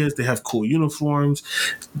social medias. They have cool uniforms,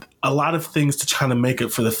 a lot of things to try to make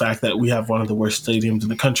up for the fact that we have one of the worst stadiums in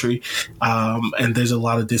the country. And there's a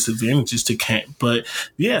lot of disadvantages to Kent, but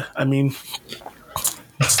yeah, until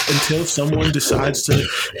someone decides to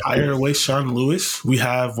hire away Sean Lewis, we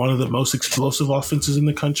have one of the most explosive offenses in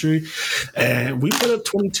the country, and we put up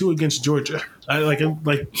 22 against Georgia.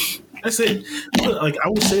 That's it. Like I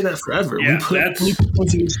will say that forever. Yeah, we put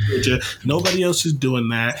points against Georgia. Nobody else is doing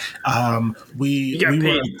that. We got were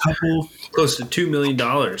paid a couple close to $2 million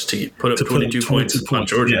to put up 22 points on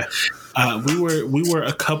Georgia. Yeah. We were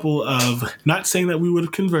a couple of, not saying that we would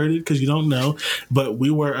have converted because you don't know, but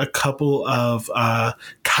we were a couple of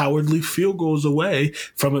cowardly field goals away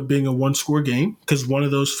from it being a 1-score game, because one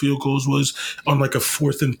of those field goals was on like a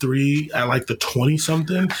 4th and 3 at like the 20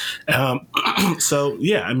 something. So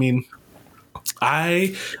yeah, I mean,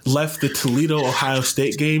 I left the Toledo Ohio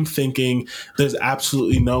State game thinking there's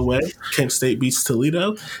absolutely no way Kent State beats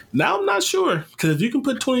Toledo. Now I'm not sure, because if you can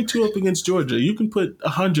put 22 up against Georgia, you can put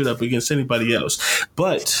 100 up against anybody else.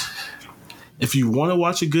 But if you want to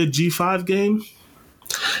watch a good G5 game,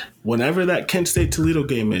 whenever that Kent State Toledo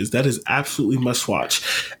game is, that is absolutely must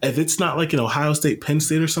watch. If it's not like an Ohio State Penn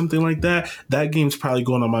State or something like that, that game's probably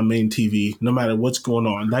going on my main TV no matter what's going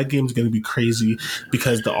on. That game's going to be crazy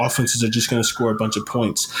because the offenses are just going to score a bunch of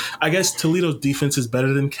points. I guess Toledo's defense is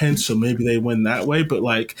better than Kent, so maybe they win that way, but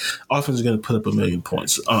like offense is going to put up 1 million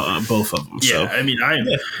points, both of them. Yeah, so, I mean,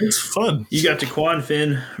 it's fun. You got Taquan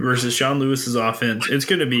Finn versus Sean Lewis's offense. It's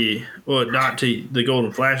going to be, well, not to the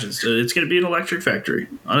Golden Flashes. It's going to be an electric factory,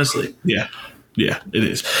 honestly. Yeah, it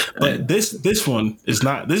is. But this one is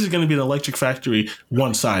not. This is going to be an electric factory,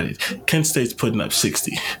 one-sided. Kent State's putting up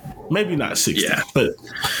 60. Maybe not 60, but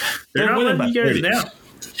they're not winning by letting you guys 30. down.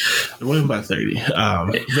 They're winning by 30.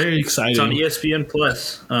 Very exciting. It's on ESPN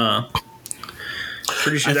Plus.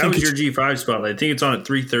 Pretty sure that was your G5 spotlight. I think it's on at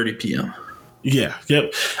 3:30 p.m. Yeah,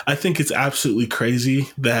 yep. I think it's absolutely crazy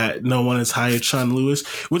that no one has hired Sean Lewis.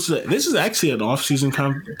 This is actually an off-season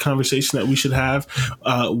conversation that we should have.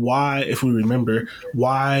 Why, if we remember,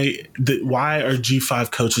 why are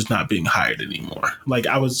G5 coaches not being hired anymore? Like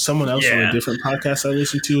someone else on a different podcast I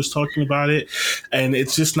listened to was talking about it, and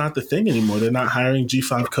it's just not the thing anymore. They're not hiring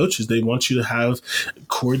G5 coaches. They want you to have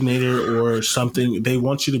coordinator or something. They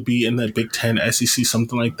want you to be in the Big Ten, SEC,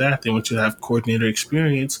 something like that. They want you to have coordinator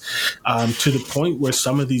experience. To the point where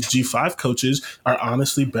some of these G5 coaches are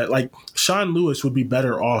honestly like Sean Lewis would be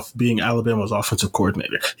better off being Alabama's offensive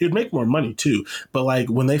coordinator. He would make more money too, but like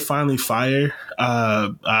when they finally fire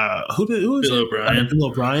Bill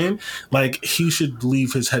O'Brien, like he should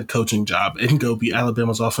leave his head coaching job and go be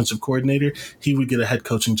Alabama's offensive coordinator. He would get a head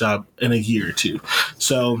coaching job in a year or two.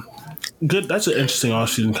 So good. That's an interesting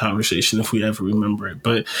off-season conversation if we ever remember it.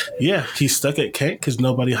 But yeah, he's stuck at Kent because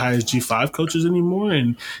nobody hires G5 coaches anymore,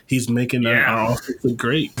 and he's making our offense look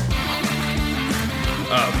great.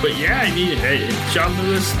 But yeah, I mean, Sean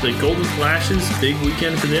Lewis, the Golden Flashes, big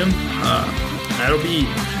weekend for them. It'll be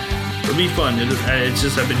fun. It's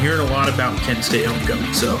just I've been hearing a lot about Kent State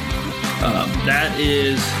homecoming, so that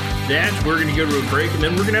is that. We're going to go to a break, and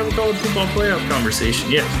then we're going to have a college football playoff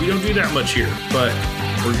conversation. Yes, we don't do that much here, but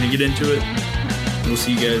we're going to get into it. We'll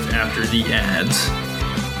see you guys after the ads.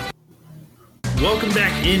 Welcome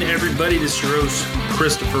back in, everybody. This is your host,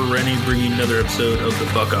 Christopher Rennie, bringing another episode of the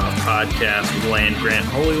Buck Off Podcast with Land Grant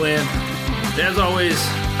Holy Land. And as always,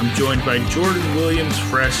 I'm joined by Jordan Williams,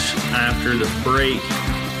 fresh after the break.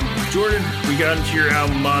 Jordan, we got into your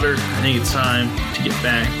alma mater. I think it's time to get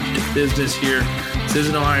back to business here. This is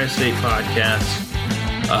an Ohio State podcast.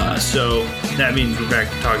 So that means we're back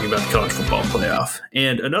to talking about the college football playoff.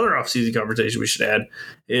 And another off-season conversation we should add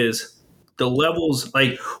is the levels,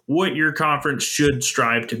 like what your conference should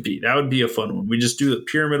strive to be. That would be a fun one. We just do the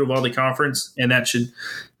pyramid of all the conference, and that should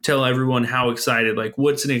tell everyone how excited, like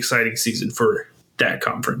what's an exciting season for that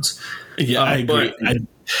conference. Yeah, I agree.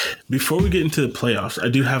 Before we get into the playoffs, I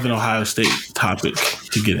do have an Ohio State topic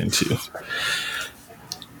to get into.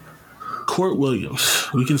 Court Williams,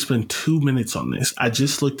 we can spend 2 minutes on this. I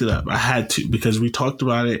just looked it up. I had to because we talked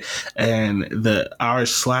about it and our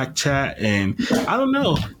Slack chat, and I don't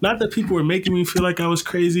know, not that people were making me feel like I was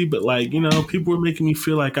crazy, but like, you know, people were making me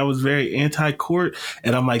feel like I was very anti-Court,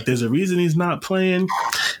 and I'm like, there's a reason he's not playing.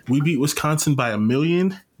 We beat Wisconsin by 1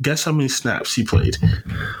 million. Guess how many snaps he played?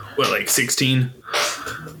 What, like 16?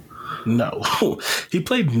 No, he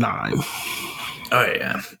played 9. Oh,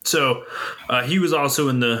 yeah. So he was also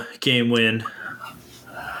in the game when,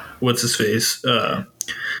 what's his face?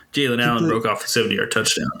 Jalen Allen broke off a 70-yard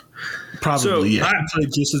touchdown. Probably, yeah. He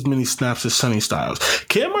played just as many snaps as Sonny Styles.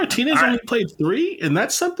 Cam Martinez only played 3, and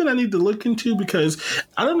that's something I need to look into because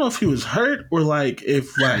I don't know if he was hurt or Tanner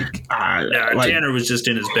was just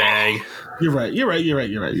in his bag. You're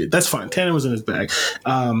right. That's fine. Tanner was in his bag.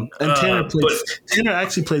 Tanner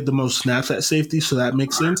actually played the most snaps at safety, so that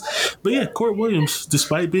makes sense. But yeah, Court Williams,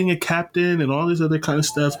 despite being a captain and all this other kind of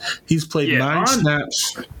stuff, he's played 9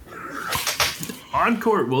 snaps. on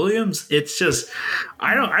court Williams, it's just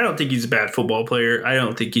I don't think he's a bad football player. I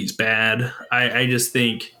don't think he's bad. I just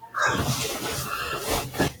think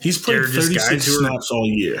he's played 36 snaps all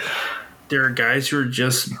year. There are guys who are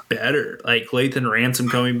just better, like Lathan Ransom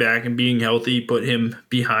coming back and being healthy, put him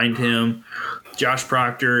behind him. Josh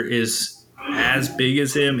Proctor is as big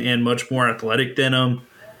as him and much more athletic than him.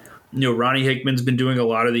 Ronnie Hickman's been doing a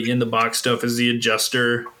lot of the in-the-box stuff as the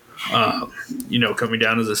adjuster. Coming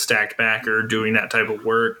down as a stacked backer, doing that type of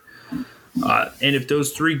work. And if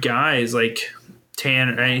those three guys, like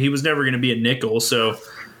Tanner, he was never going to be a nickel, so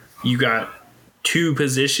you got two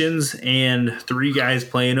positions and three guys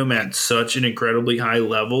playing them at such an incredibly high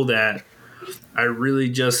level that I really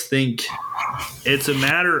just think it's a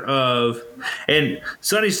matter of – and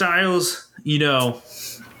Sonny Styles,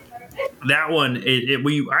 that one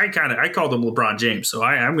I called him LeBron James, so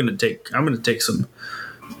I'm going to take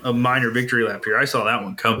a minor victory lap here. I saw that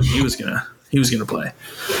one coming. He was gonna play,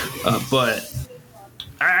 but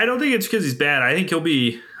I don't think it's because he's bad. I think he'll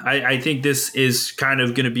be. I think this is kind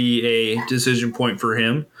of going to be a decision point for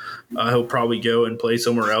him. He'll probably go and play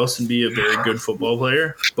somewhere else and be a very good football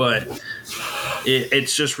player, but it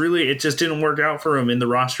just didn't work out for him in the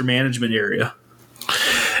roster management area.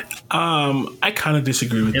 I kind of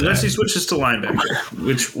disagree with that. Unless he switches to linebacker,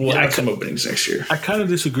 which will have some openings next year. I kind of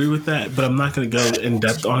disagree with that, but I'm not going to go in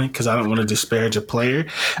depth on it because I don't want to disparage a player.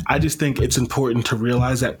 I just think it's important to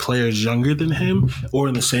realize that players younger than him or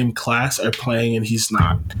in the same class are playing and he's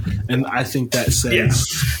not. And I think that says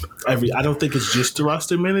I don't think it's just the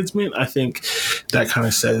roster management. I think that kind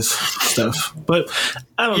of says stuff. But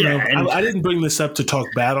I don't know. I didn't bring this up to talk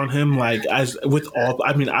bad on him. Like, I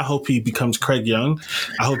hope he becomes Craig Young.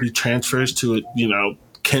 I hope he transfers to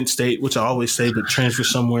Kent State, which I always say, but transfer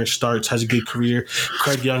somewhere, starts, has a good career.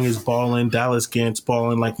 Craig Young is balling. Dallas Gant's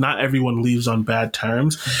balling. Like, not everyone leaves on bad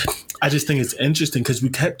terms. I just think it's interesting because we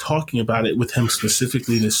kept talking about it with him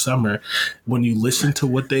specifically this summer. When you listen to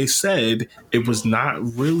what they said, it was not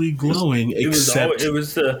really glowing. It was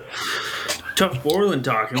the Tufts Borland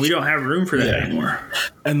talk, and we don't have room for that anymore.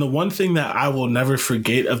 And the one thing that I will never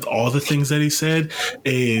forget of all the things that he said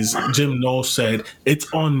is Jim Knowles said,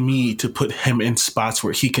 it's on me to put him in spots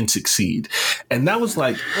where he can succeed. And that was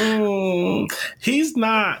like, he's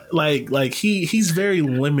not he's very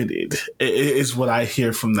limited is what I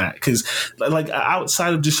hear from that. Because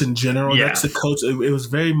outside of just in general, that's the coach. It was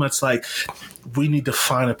very much like, we need to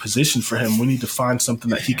find a position for him. We need to find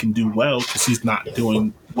something that he can do well because he's not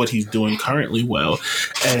doing what he's doing currently well.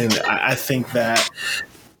 And I think that,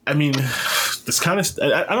 it's kind of,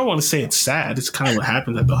 I don't want to say it's sad. It's kind of what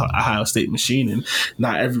happens at the Ohio State machine, and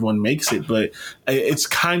not everyone makes it, but it's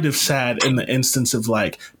kind of sad in the instance of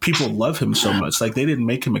people love him so much. Like, they didn't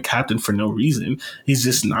make him a captain for no reason. He's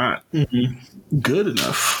just not good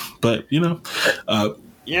enough. But,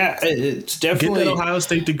 it's definitely get that Ohio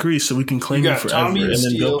State degree so we can claim it forever and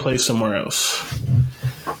then go play somewhere else.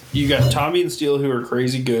 You got Tommy and Steele, who are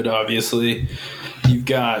crazy good, obviously. You've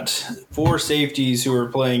got four safeties who are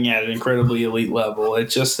playing at an incredibly elite level.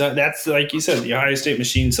 It's just that's like you said, the Ohio State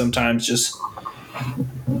machine sometimes just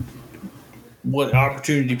what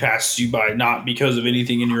opportunity passes you by, not because of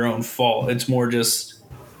anything in your own fault. It's more just,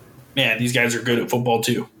 man, these guys are good at football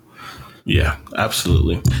too. Yeah,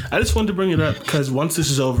 absolutely. I just wanted to bring it up because once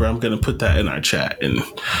this is over, I'm going to put that in our chat and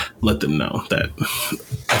let them know that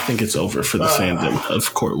I think it's over for the fandom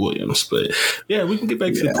of Court Williams. But yeah, we can get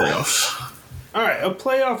back to the playoffs. All right, a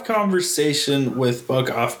playoff conversation with Buck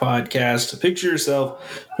Off Podcast.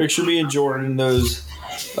 Picture me and Jordan in those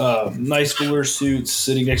nice velour suits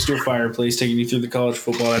sitting next to a fireplace taking you through the college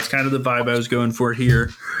football. That's kind of the vibe I was going for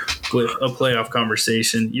here with a playoff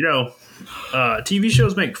conversation. TV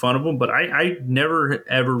shows make fun of them, but I never,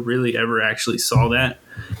 ever, really ever actually saw that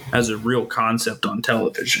as a real concept on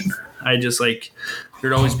television. I just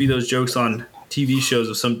there'd always be those jokes on TV shows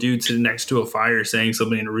of some dude sitting next to a fire saying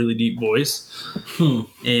something in a really deep voice.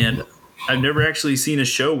 And I've never actually seen a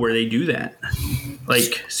show where they do that.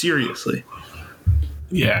 Seriously.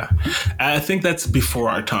 Yeah. I think that's before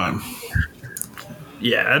our time.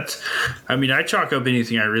 Yeah, I chalk up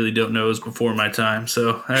anything I really don't know as before my time,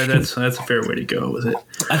 so that's a fair way to go with it.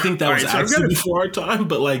 I think that was actually before our time,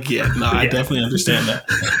 but I definitely understand that.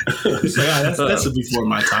 That's before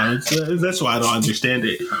my time. That's why I don't understand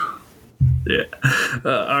it. Yeah.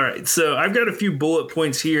 All right, so I've got a few bullet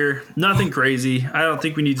points here. Nothing crazy. I don't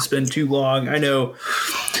think we need to spend too long. I know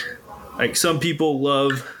some people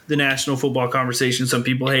love the national football conversation. Some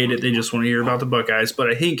people hate it. They just want to hear about the Buckeyes. But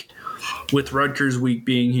I think with Rutgers week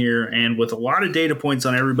being here and with a lot of data points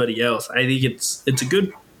on everybody else, I think it's a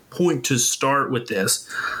good point to start with this.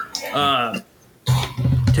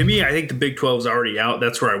 To to me, I think the Big 12 is already out.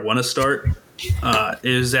 That's where I want to start.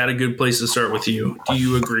 Is that a good place to start with you? Do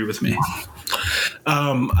you agree with me?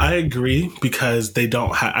 I agree because they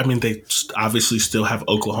don't have, I mean, they obviously still have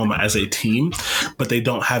Oklahoma as a team, but they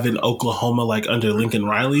don't have an Oklahoma like under Lincoln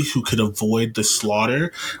Riley who could avoid the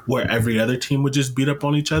slaughter where every other team would just beat up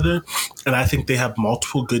on each other. And I think they have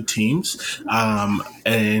multiple good teams.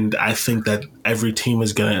 And I think that every team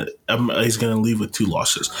is going to leave with 2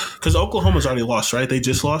 losses because Oklahoma's already lost, right? They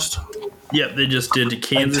just lost. Yep, they just did to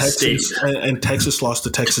Kansas State. And Texas lost to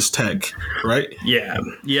Texas Tech, right? Yeah,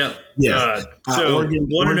 yep. Yeah. So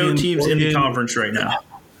 1-0 teams in the conference right now.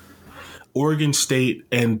 Oregon State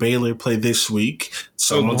and Baylor play this week.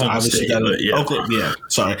 Someone's obviously got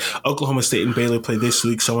to. Oklahoma State and Baylor play this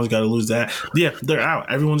week. Someone's got to lose that. Yeah, they're out.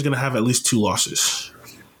 Everyone's going to have at least 2 losses.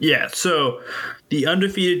 Yeah, so the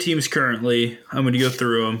undefeated teams currently, I'm going to go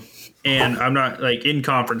through them. And I'm not like in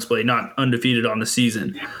conference play, not undefeated on the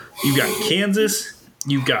season. You've got Kansas,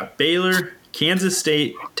 you've got Baylor, Kansas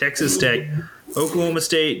State, Texas Tech, Oklahoma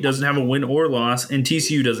State doesn't have a win or loss, and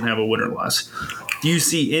TCU doesn't have a win or loss. Do you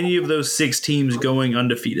see any of those 6 teams going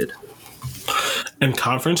undefeated? In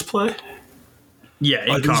conference play?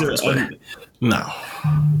 Yeah, in conference play. No.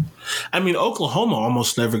 I mean, Oklahoma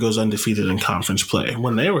almost never goes undefeated in conference play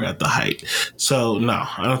when they were at the height. So, no,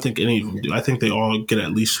 I don't think any of them do. I think they all get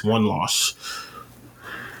at least 1 loss.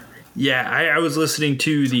 Yeah, I was listening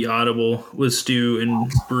to the Audible with Stu and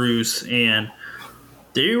Bruce, and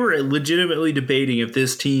they were legitimately debating if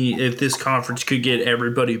this conference could get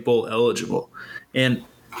everybody bowl eligible. And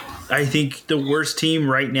I think the worst team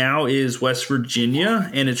right now is West Virginia,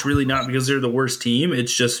 and it's really not because they're the worst team.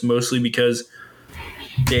 It's just mostly because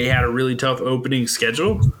they had a really tough opening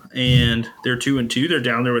schedule, and they're 2-2. They're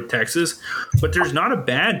down there with Texas. But there's not a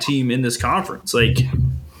bad team in this conference. Like,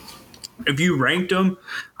 if you ranked them,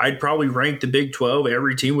 I'd probably rank the Big 12.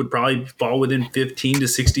 Every team would probably fall within 15 to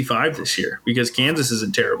 65 this year because Kansas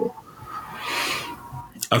isn't terrible.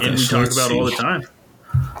 Okay, and we talk about it all the time.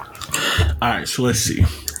 All right, so let's see.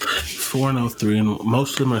 4-3, and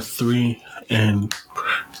most of them are 3-1.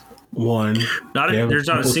 There's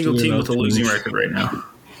not a single team with a losing record right now.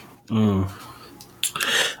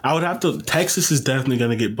 I would have to. Texas is definitely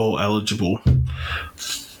going to get bowl eligible.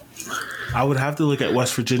 I would have to look at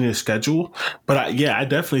West Virginia's schedule, but I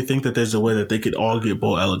definitely think that there's a way that they could all get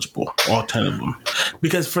bowl eligible, all 10 of them,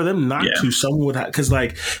 because for them not to, someone would have, because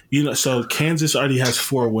so Kansas already has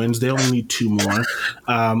 4 wins. They only need 2 more.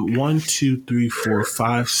 1, 2, 3, 4,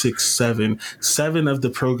 5, 6, 7. 7 of the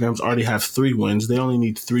programs already have 3 wins. They only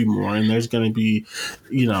need 3 more, and there's going to be,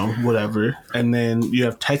 whatever. And then you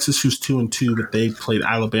have Texas, who's 2-2, but they played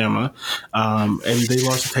Alabama, and they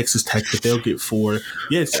lost to Texas Tech, but they'll get 4.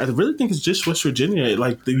 Yes, I really think it's just West Virginia.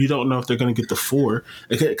 Like, you don't know if they're going to get the 4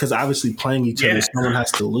 because obviously playing each other, someone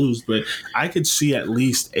has to lose. But I could see at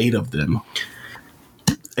least 8 of them,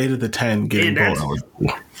 8 of the 10 getting bowl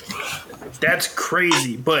eligible. That's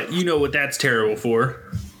crazy, but you know what that's terrible for?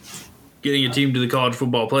 Getting a team to the college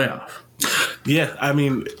football playoff. Yeah, I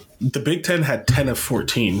mean, the Big 10 had 10 of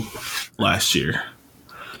 14 last year,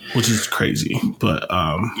 which is crazy. But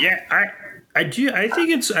I think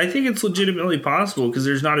it's legitimately possible because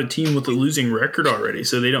there's not a team with a losing record already,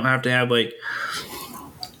 so they don't have to have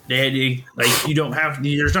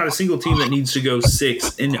there's not a single team that needs to go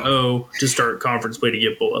 6-0 to start conference play to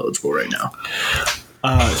get bowl eligible right now.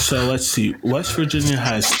 So let's see. West Virginia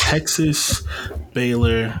has Texas,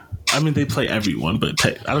 Baylor. I mean, they play everyone, but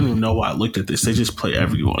I don't even know why I looked at this. They just play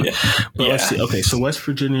everyone. Yeah. But let's see. Okay, so West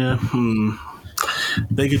Virginia,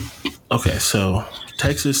 they could. Okay, so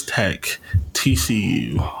Texas Tech,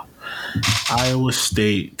 TCU, Iowa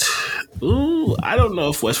State. Ooh, I don't know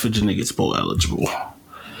if West Virginia gets bowl eligible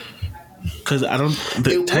because I don't.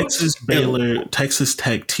 Texas, Baylor, Texas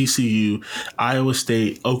Tech, TCU, Iowa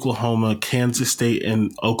State, Oklahoma, Kansas State,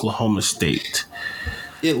 and Oklahoma State.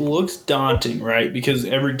 It looks daunting, right? Because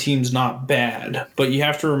every team's not bad, but you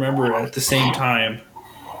have to remember at the same time,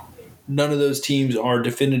 none of those teams are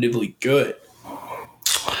definitively good.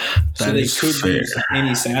 So they could lose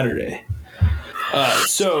any Saturday.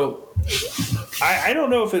 So I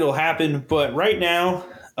don't know if it'll happen, but right now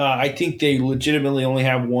I think they legitimately only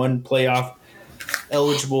have one playoff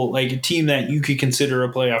eligible, like a team that you could consider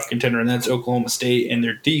a playoff contender, and that's Oklahoma State, and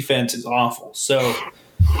their defense is awful. So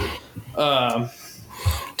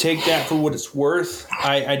take that for what it's worth.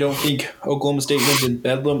 I don't think Oklahoma State wins in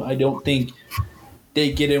Bedlam. I don't think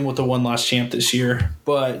they get in with a one-loss champ this year,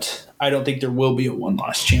 but I don't think there will be a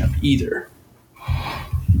one-loss champ either.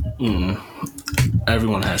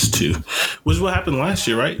 Everyone has 2. Was what happened last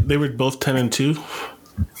year, right? They were both 10-2.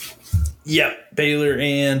 Yep, Baylor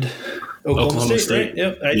and Oklahoma State.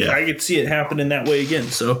 Right? Yep. I could see it happening that way again.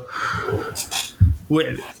 So,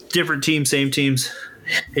 with different teams, same teams,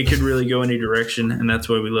 it could really go any direction, and that's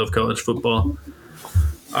why we love college football.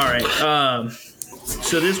 All right.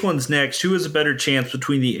 So this one's next. Who has a better chance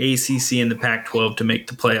between the ACC and the Pac-12 to make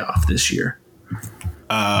the playoff this year?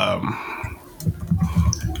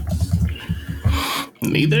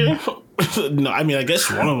 Neither. No, I mean, I guess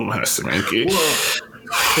one of them has to make it. Well,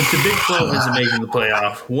 if the Big 12 isn't making the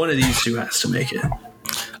playoff, one of these two has to make it.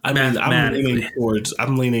 I mean,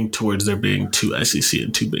 I'm leaning towards there being two SEC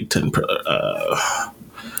and two Big Ten.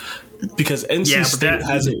 Because NC State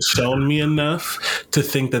hasn't shown me enough to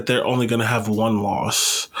think that they're only going to have one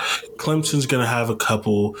loss. Clemson's going to have a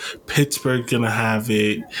couple. Pittsburgh's going to have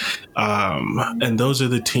it. And those are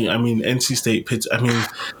the teams. I mean, NC State,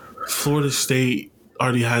 Florida State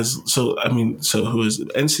already has. So who is it?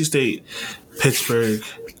 NC State, Pittsburgh,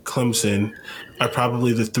 Clemson are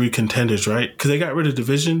probably the three contenders, right? Because they got rid of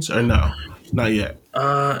divisions, or no? Not yet.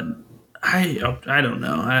 I don't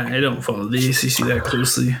know. I don't follow the ACC that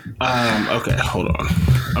closely. Okay, hold on.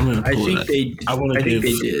 I'm gonna. I think they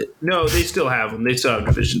did. No, they still have them. They still have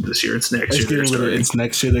divisions this year. It's next year. It's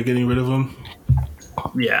next year. They're getting rid of them.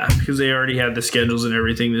 Yeah, because they already had the schedules and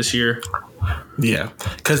everything this year. Yeah,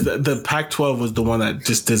 because the Pac-12 was the one that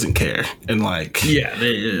just doesn't care and like. Yeah.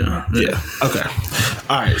 Okay.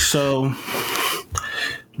 All right. So.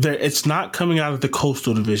 It's not coming out of the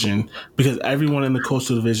Coastal Division because everyone in the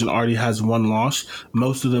Coastal Division already has one loss.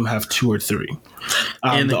 Most of them have two or three.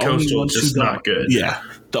 And the Coastal is just not good. Yeah.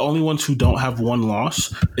 The only ones who don't have one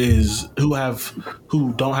loss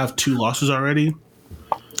who don't have two losses already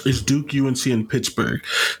is Duke, UNC, and Pittsburgh.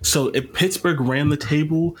 So if Pittsburgh ran the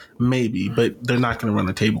table, maybe, but they're not going to run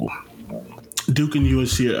the table. Duke and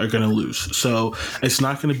UNC are going to lose. So it's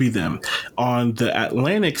not going to be them. On the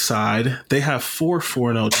Atlantic side, they have 4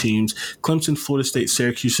 4-0 teams: Clemson, Florida State,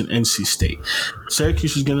 Syracuse, and NC State.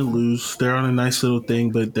 Syracuse is going to lose. They're on a nice little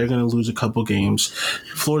thing, but they're going to lose a couple games.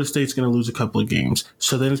 Florida State's going to lose a couple of games.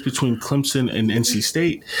 So then it's between Clemson and NC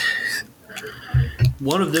State.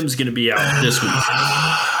 One of them is going to be out this week.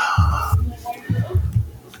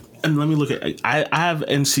 And let me look at I have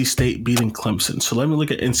NC State beating Clemson. So let me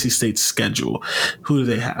look at NC State's schedule. Who do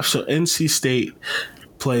they have? So NC State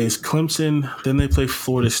plays Clemson, then they play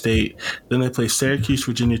Florida State, then they play Syracuse,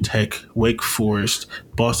 Virginia Tech, Wake Forest,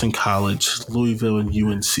 Boston College, Louisville, and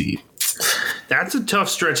UNC. That's a tough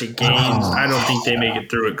stretch of games. I don't think they make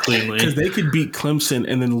it through it cleanly. Because they could beat Clemson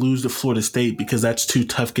and then lose to Florida State because that's 2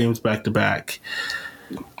 tough games back to back.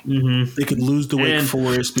 Mm-hmm. They could lose to Wake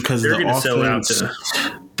Forest because of the offense. Sell out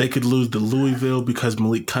they could lose to Louisville because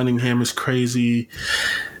Malik Cunningham is crazy.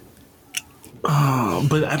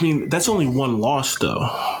 But, I mean, that's only one loss, though.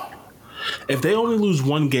 If they only lose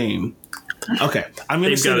one game, okay, I'm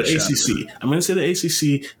going to say the ACC. I'm going to say the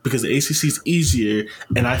ACC because the ACC is easier,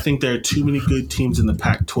 and I think there are too many good teams in the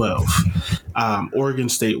Pac-12. Oregon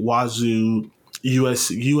State, Wazoo,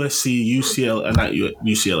 USC, UCLA, not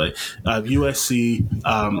UCLA,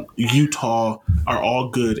 USC, Utah are all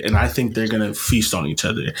good, and I think they're going to feast on each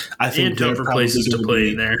other. I think they're tougher places to play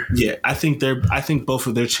in there. Yeah, I think both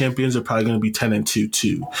of their champions are probably going to be 10-2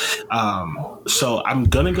 too. So I'm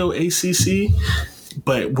going to go ACC,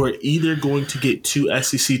 but we're either going to get 2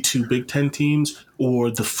 SEC, 2 Big Ten teams, or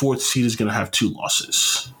the 4th seed is going to have 2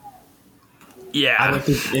 losses. Yeah, I don't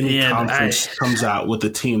think any conference comes out with a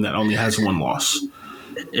team that only has 1 loss.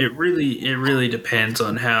 It really depends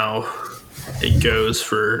on how it goes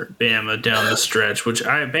for Bama down the stretch.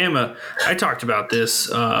 I talked about this.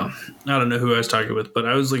 I don't know who I was talking with, but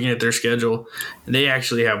I was looking at their schedule, and they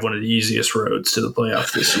actually have one of the easiest roads to the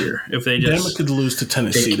playoff this year. If they Bama could lose to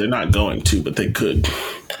Tennessee, they're not going to, but they could.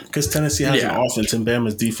 Because Tennessee has an offense and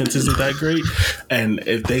Bama's defense isn't that great. And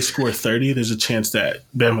if they score 30, there's a chance that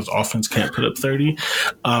Bama's offense can't put up 30.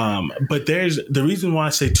 But there's the reason why I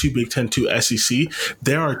say 2 Big Ten, 2 SEC,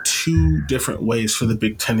 there are 2 different ways for the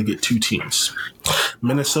Big Ten to get 2 teams.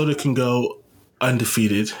 Minnesota can go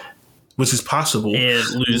undefeated, which is possible, and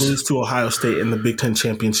lose to Ohio State in the Big Ten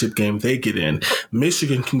championship game. They get in.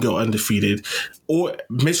 Michigan can go undefeated, or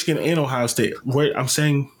Michigan and Ohio State. Where I'm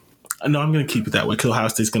saying, no, I'm going to keep it that way because Ohio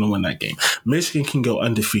State's going to win that game. Michigan can go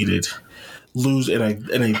undefeated, lose in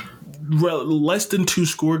a less than 2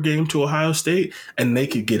 score game to Ohio State, and they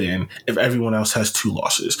could get in if everyone else has 2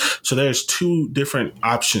 losses. So there's 2 different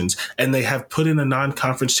options, and they have put in a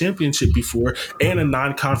non-conference championship before and a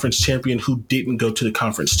non-conference champion who didn't go to the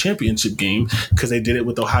conference championship game because they did it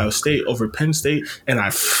with Ohio State over Penn State, and I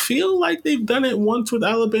feel like they've done it once with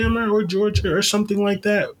Alabama or Georgia or something like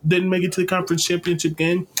that. Didn't make it to the conference championship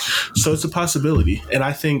game. So it's a possibility, and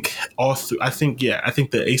I think I think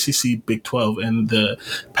the ACC, Big 12, and the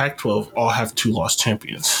Pac-12 all have 2 lost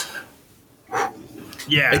champions.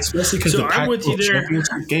 Yeah, especially because the Pac-12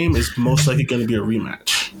 championship game is most likely going to be a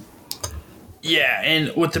rematch. Yeah,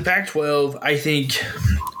 and with the Pac-12, I think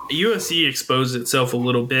USC exposed itself a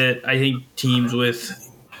little bit. I think teams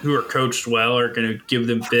who are coached well are going to give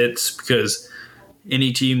them fits because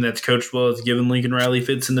any team that's coached well has given Lincoln Riley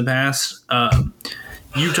fits in the past.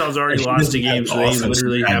 Utah's already lost a game, so they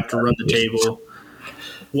literally have to run the table.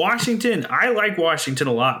 Washington, I like Washington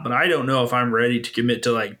a lot, but I don't know if I'm ready to commit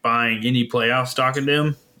to like buying any playoff stock in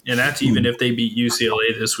them, and that's even if they beat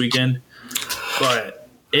UCLA this weekend. But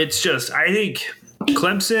it's just, I think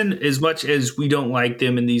Clemson, as much as we don't like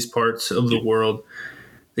them in these parts of the world,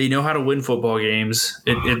 they know how to win football games.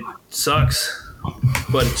 It sucks,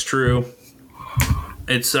 but it's true.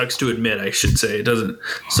 It sucks to admit, I should say. It doesn't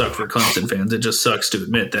suck for Clemson fans. It just sucks to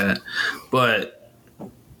admit that. But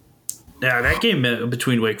yeah, that game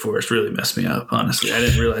between Wake Forest really messed me up, honestly. I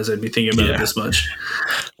didn't realize I'd be thinking about it this much.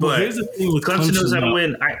 But here's the thing with Clemson knows how to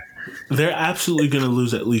win. They're absolutely going to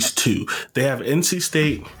lose at least 2. They have NC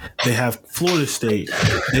State, they have Florida State,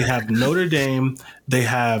 they have Notre Dame, they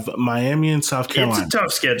have Miami and South Carolina. It's a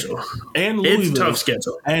tough schedule. And Louisville. It's a tough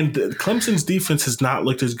schedule. And Clemson's defense has not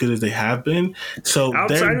looked as good as they have been. So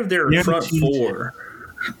outside of their front 4.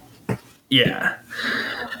 Yeah.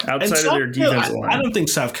 Outside of their defensive line. I don't think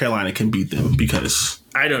South Carolina can beat them because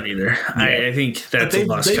I don't either. Yeah. I think that's a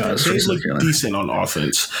lost cause. They look decent on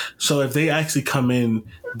offense. So if they actually come in,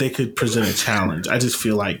 they could present a challenge. I just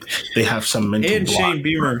feel like they have some mental block. Shane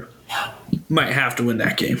Beamer might have to win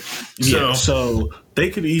that game. So they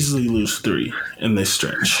could easily lose 3 in this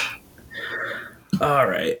stretch. All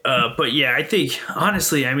right. But yeah, I think,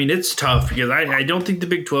 honestly, I mean, it's tough because I don't think the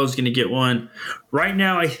Big 12 is going to get one. Right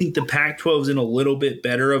now, I think the Pac-12 is in a little bit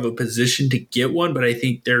better of a position to get one, but I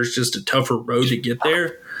think there's just a tougher road to get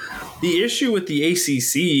there. The issue with the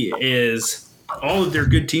ACC is all of their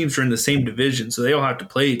good teams are in the same division, so they all have to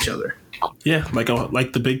play each other. Yeah, like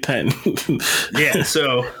the Big Ten. Yeah,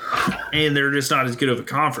 so, and they're just not as good of a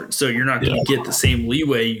conference, so you're not going to get the same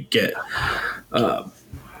leeway you get.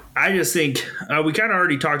 I just think we kind of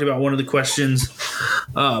already talked about one of the questions,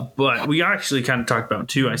 but we actually kind of talked about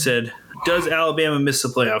 2. I said, does Alabama miss the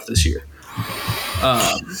playoff this year?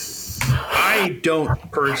 I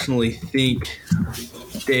don't personally think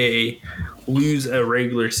they lose a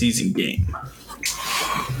regular season game.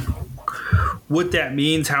 What that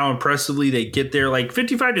means, how impressively they get there, like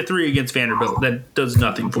 55-3 against Vanderbilt, that does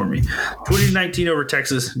nothing for me. 2019 over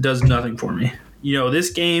Texas does nothing for me. You know,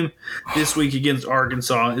 this game this week against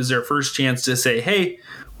Arkansas is their first chance to say, hey,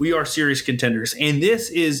 we are serious contenders. And this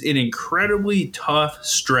is an incredibly tough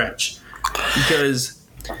stretch because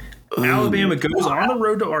Alabama goes on the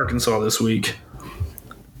road to Arkansas this week.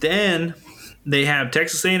 Then they have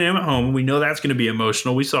Texas A&M at home. We know that's going to be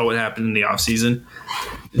emotional. We saw what happened in the offseason.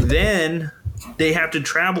 Then they have to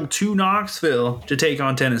travel to Knoxville to take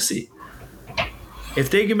on Tennessee. If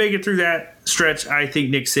they can make it through that stretch, I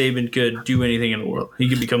think Nick Saban could do anything in the world. He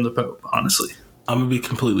could become the Pope, honestly. I'm going to be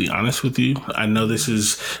completely honest with you. I know this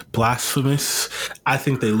is blasphemous. I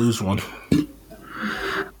think they lose one.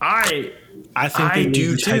 I think they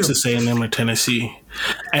do Texas A&M or Tennessee.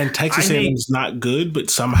 And Texas A&M is not good, but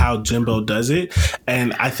somehow Jimbo does it.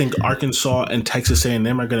 And I think Arkansas and Texas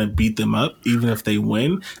A&M are going to beat them up, even if they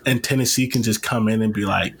win. And Tennessee can just come in and be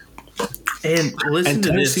like, and listen and to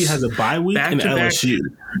Tennessee this. has a bye week in LSU.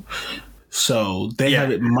 So they have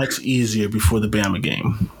it much easier before the Bama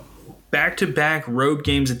game. Back-to-back road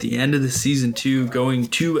games at the end of the season, too, going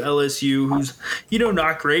to LSU, who's,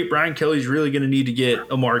 not great. Brian Kelly's really going to need to get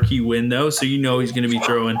a marquee win, though, so he's going to be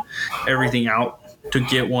throwing everything out to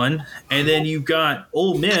get one. And then you've got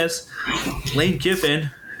Ole Miss. Lane Kiffin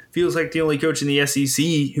feels like the only coach in the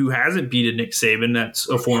SEC who hasn't beaten Nick Saban. That's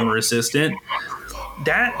a former assistant.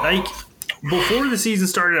 Before the season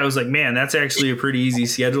started, I was like, man, that's actually a pretty easy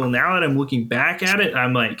schedule. Now that I'm looking back at it,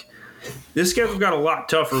 I'm like, this schedule got a lot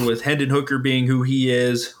tougher with Hendon Hooker being who he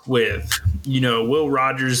is, with, Will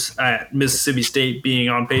Rogers at Mississippi State being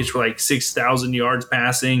on pace for like 6,000 yards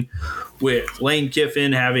passing, with Lane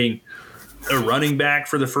Kiffin having a running back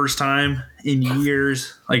for the first time in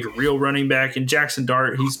years, like a real running back, and Jackson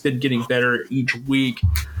Dart, he's been getting better each week.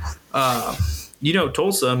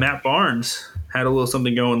 Tulsa, Matt Barnes had a little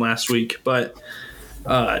something going last week, but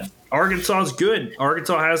Arkansas is good.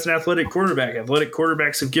 Arkansas has an athletic quarterback. Athletic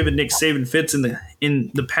quarterbacks have given Nick Saban fits in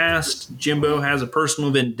the past. Jimbo has a personal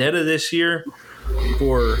vendetta this year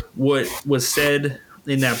for what was said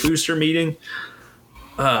in that booster meeting.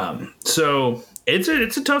 So it's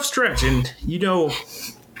a tough stretch, and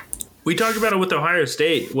We talked about it with Ohio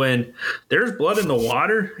State. When there's blood in the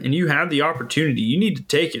water and you have the opportunity, you need to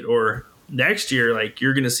take it, or next year, like,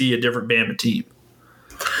 you're going to see a different Bama team.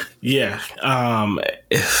 Yeah.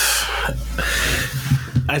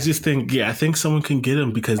 I just think, I think someone can get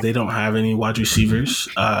him because they don't have any wide receivers.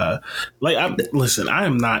 Listen, I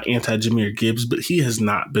am not anti-Jahmyr Gibbs, but he has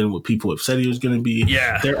not been what people have said he was going to be.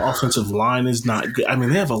 Yeah. Their offensive line is not good. I mean,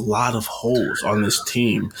 they have a lot of holes on this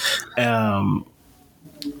team. And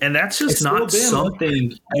that's just not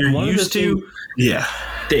something you're used to. Yeah.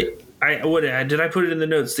 Did I put it in the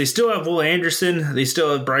notes? They still have Will Anderson. They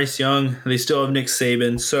still have Bryce Young. They still have Nick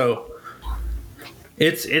Saban. So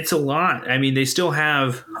it's a lot. I mean, they still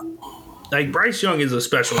have, like, Bryce Young is a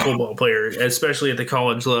special football player, especially at the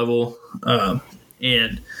college level.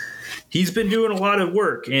 And he's been doing a lot of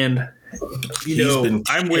work. And,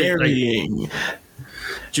 I'm with, like,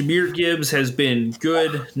 Jahmyr Gibbs has been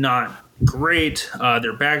good, not great.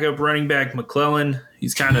 Their backup running back, McClellan, they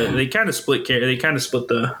kind of split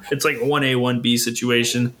it's like a 1A, 1B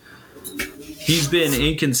situation. He's been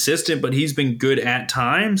inconsistent, but he's been good at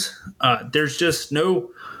times. There's just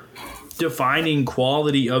no defining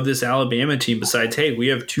quality of this Alabama team besides, hey, we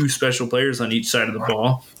have two special players on each side of the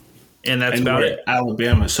ball, and that's about it.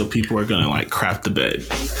 Alabama, so people are going to, like, crap the bed.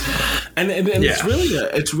 And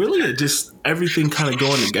it's really just everything kind of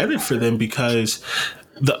going together for them because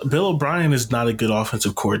Bill O'Brien is not a good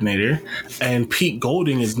offensive coordinator, and Pete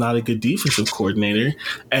Golding is not a good defensive coordinator.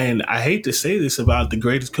 And I hate to say this about the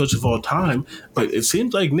greatest coach of all time, but it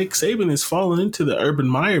seems like Nick Saban is falling into the Urban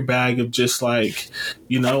Meyer bag of just, like,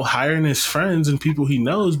 hiring his friends and people he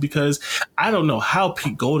knows, because I don't know how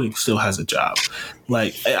Pete Golding still has a job.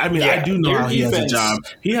 Like, I mean, I do know how he has a job.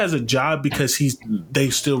 He has a job because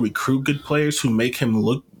they still recruit good players who make him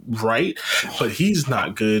look right, but he's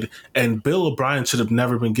not good. And Bill O'Brien should have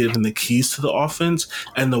never been given the keys to the offense.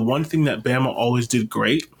 And the one thing that Bama always did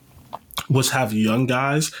great was have young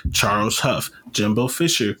guys. Charles Huff, Jimbo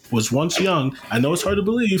Fisher was once young. I know it's hard to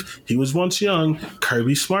believe. He was once young.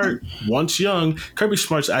 Kirby Smart, once young. Kirby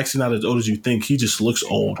Smart's actually not as old as you think. He just looks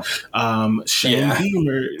old. Shane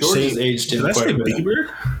Beamer. George's aged him quite a bit. Bieber?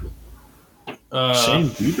 Shane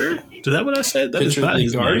Bieber? Is that what I said? That is not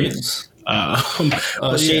his Guardians.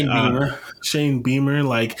 Shane Beamer. Shane Beamer,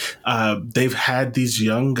 like, they've had these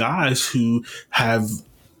young guys who have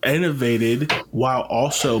innovated while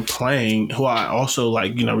also playing, who are also,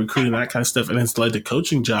 like, recruiting, that kind of stuff, and it's led to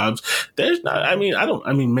coaching jobs. There's not,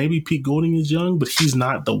 maybe Pete Golding is young, but he's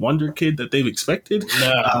not the wonder kid that they've expected.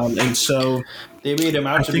 No. And so they made him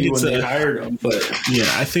out to be when they hired him. But yeah,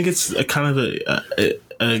 I think it's a kind of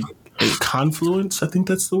a confluence, I think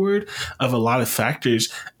that's the word, of a lot of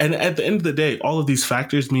factors. And at the end of the day, all of these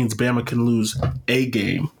factors means Bama can lose a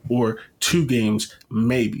game or two games,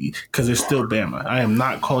 maybe, because they're still Bama. I am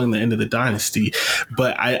not calling the end of the dynasty,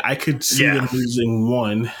 but I could see them losing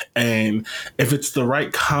one. And if it's the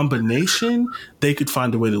right combination, they could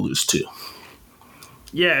find a way to lose two.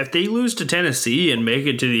 Yeah, if they lose to Tennessee and make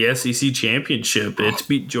it to the SEC championship, it's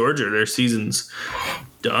beat Georgia. Their season's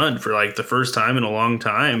done for, like, the first time in a long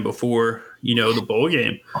time before, the bowl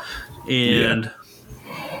game. And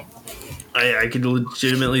I could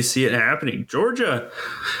legitimately see it happening. Georgia's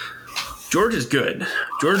good.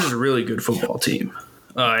 Georgia's a really good football team.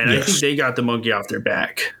 And I think they got the monkey off their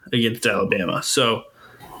back against Alabama. So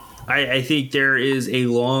I think there is a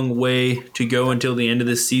long way to go until the end of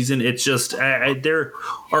this season. It's just there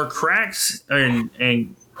are cracks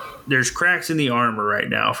and there's cracks in the armor right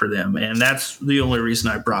now for them, and that's the only reason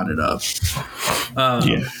I brought it up. All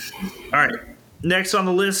right. Next on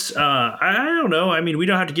the list, I don't know. I mean, we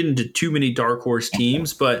don't have to get into too many dark horse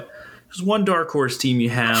teams, but there's one dark horse team you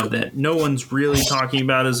have that no one's really talking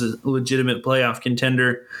about as a legitimate playoff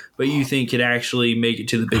contender, but you think could actually make it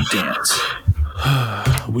to the big dance.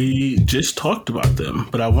 We just talked about them,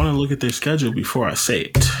 but I want to look at their schedule before I say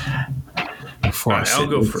it. I'll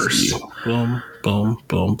go first. Boom, boom,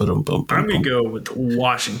 boom, boom, boom. I'm going to go with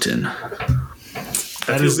Washington.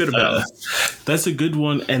 I feel good about it. That's a good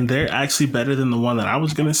one, and they're actually better than the one that I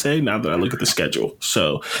was going to say now that I look at the schedule.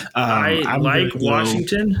 So I like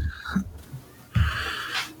Washington.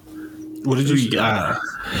 What did you got?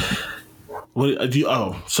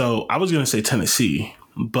 So I was going to say Tennessee,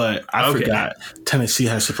 but I forgot Tennessee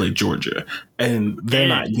has to play Georgia, and they're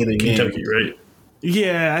not getting Kentucky, right?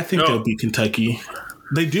 Yeah, I think they'll beat Kentucky.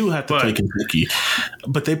 They do have to play Kentucky,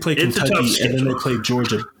 but they play Kentucky and then they play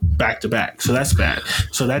Georgia back to back. So that's bad.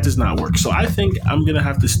 So that does not work. So I think I'm going to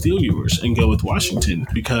have to steal yours and go with Washington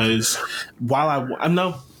because while I'm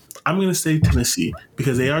going to say Tennessee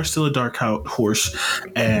because they are still a dark horse,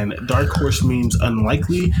 and dark horse means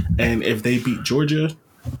unlikely. And if they beat Georgia,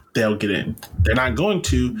 they'll get in. They're not going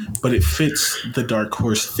to, but it fits the dark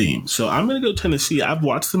horse theme. So I'm going to go Tennessee. I've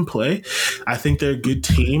watched them play. I think they're a good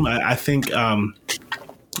team. I think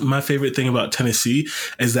my favorite thing about Tennessee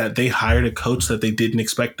is that they hired a coach that they didn't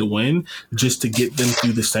expect to win just to get them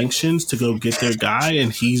through the sanctions to go get their guy.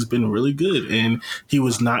 And he's been really good. And he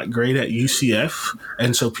was not great at UCF.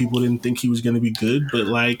 And so people didn't think he was going to be good. But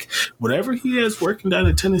like whatever he has working down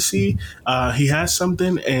at Tennessee, he has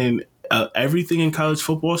something. And everything in college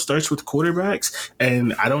football starts with quarterbacks.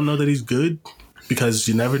 And I don't know that he's good, because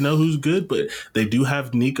you never know who's good, but they do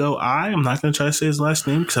have Nico I. I'm not going to try to say his last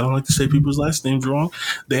name because I don't like to say people's last names wrong.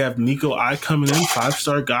 They have Nico I coming in,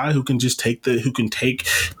 5-star guy who can just take the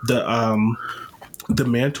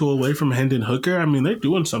mantle away from Hendon Hooker. I mean, they're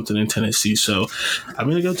doing something in Tennessee, so I'm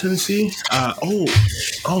going to go Tennessee.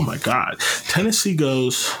 Oh my God. Tennessee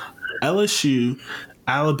goes LSU,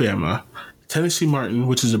 Alabama, Tennessee Martin,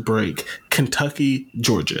 which is a break, Kentucky,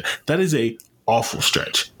 Georgia. That is a awful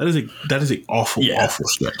stretch. That is a awful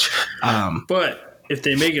stretch. But if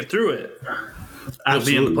they make it through it, they'll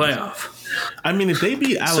be in the playoff. I mean, if they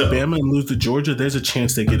beat Alabama and lose to Georgia, there's a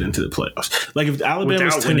chance they get into the playoffs. Like if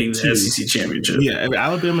Alabama's 10-2, the SEC championship. Yeah, if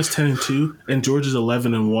Alabama's 10-2 and Georgia's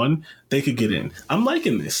 11-1, they could get in. I'm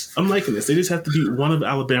liking this. They just have to beat one of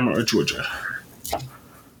Alabama or Georgia.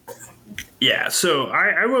 Yeah, so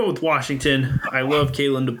I went with Washington. I love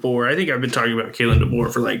Kalen DeBoer. I think I've been talking about Kalen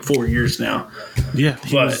DeBoer for like 4 years now. Yeah,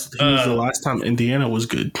 he was the last time Indiana was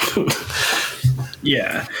good.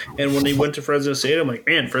 Yeah, and when they went to Fresno State, I'm like,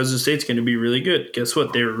 man, Fresno State's going to be really good. Guess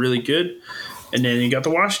what? They were really good. And then you got the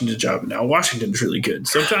Washington job. Now Washington's really good.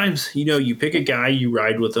 Sometimes, you pick a guy, you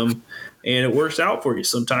ride with him, and it works out for you.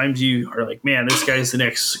 Sometimes you are like, man, this guy's the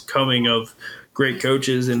next coming of great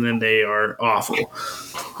coaches, and then they are awful.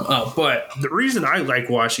 But the reason I like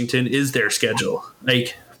Washington is their schedule.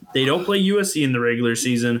 Like, they don't play USC in the regular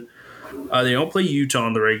season. They don't play Utah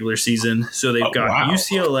in the regular season. So they've got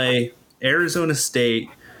UCLA, Arizona State,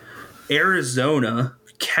 Arizona,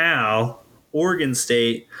 Cal, Oregon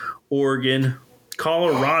State, Oregon,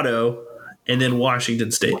 Colorado, and then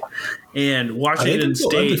Washington State. And Washington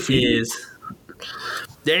State is...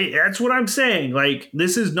 that's what I'm saying. Like,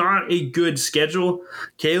 this is not a good schedule.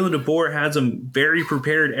 Kalen DeBoer has them very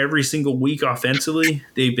prepared every single week offensively.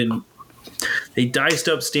 They diced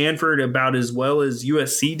up Stanford about as well as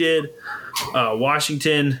USC did.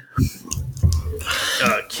 Washington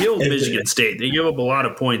killed Michigan State. They give up a lot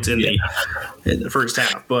of points in the first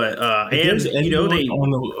half, but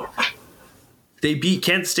they beat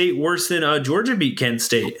Kent State worse than Georgia beat Kent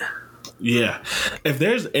State. Yeah, if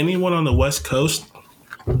there's anyone on the West Coast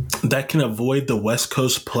that can avoid the West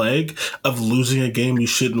Coast plague of losing a game you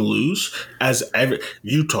shouldn't lose, as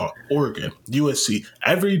Utah, Oregon, USC,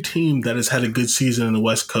 every team that has had a good season in the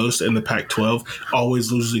West Coast and the Pac-12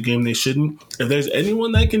 always loses a game they shouldn't. If there's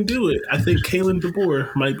anyone that can do it, I think Kalen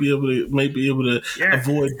DeBoer might be able to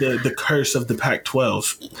avoid the curse of the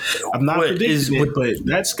Pac-12. I'm not predicting it, but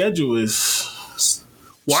that schedule is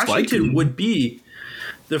Washington would be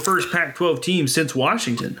the first Pac-12 team since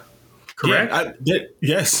Washington. Correct?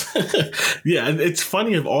 Yes. Yeah, it's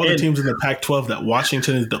funny of all the teams in the Pac-12 that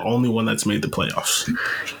Washington is the only one that's made the playoffs.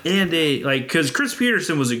 And because Chris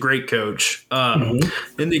Peterson was a great coach.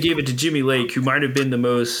 Then they gave it to Jimmy Lake, who might have been the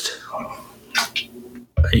most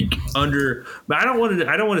but I don't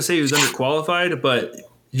want to say he was underqualified, but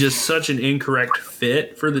just such an incorrect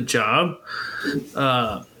fit for the job.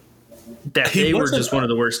 That they were just one of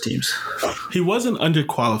the worst teams. He wasn't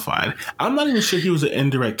underqualified. I'm not even sure he was an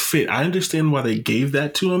indirect fit. I understand why they gave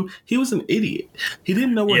that to him. He was an idiot. He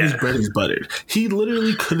didn't know where his bread is buttered. He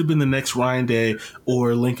literally could have been the next Ryan Day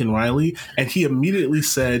or Lincoln Riley, and he immediately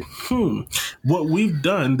said, what we've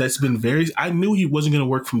done that's been I knew he wasn't going to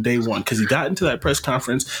work from day one because he got into that press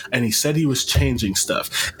conference and he said he was changing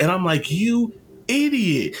stuff. And I'm like, you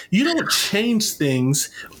idiot. You don't change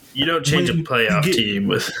things. You don't change a playoff team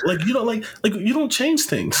with you don't change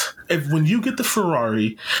things. When you get the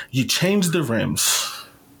Ferrari, you change the rims.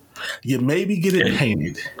 You maybe get it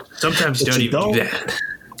painted. Sometimes you don't even do that.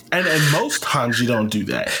 And most times you don't do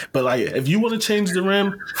that. But if you want to change the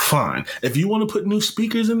rim, fine. If you want to put new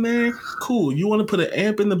speakers in there, cool. You want to put an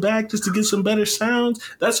amp in the back just to get some better sounds,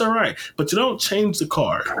 that's all right. But you don't change the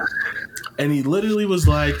car. And he literally was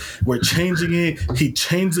like, we're changing it. He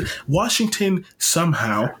changed it. Washington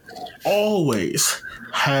somehow always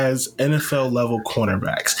has NFL level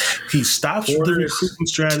cornerbacks. He stops the recruiting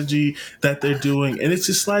strategy that they're doing. And it's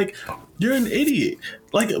just like, you're an idiot.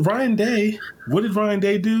 Like Ryan Day, what did Ryan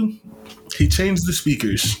Day do? He changed the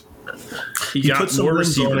speakers. He got put some more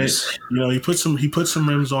rims on it. receivers. He put some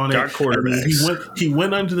rims on Got it. quarterbacks. He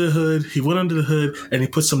went under the hood. He went under the hood and he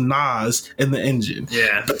put some Nas in the engine.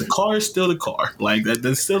 Yeah. But the car is still the car. Like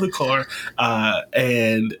that's still the car.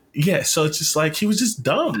 And yeah, so it's just like he was just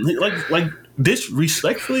dumb. Like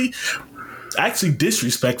disrespectfully,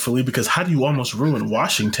 because how do you almost ruin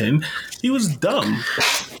Washington? He was dumb.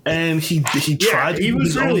 And he tried to do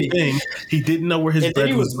his own thing. He didn't know where his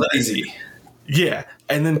bread was lazy. Yeah,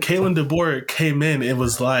 and then Kalen DeBoer came in and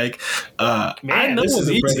was like, "I know where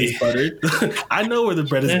the bread is buttered. I know where the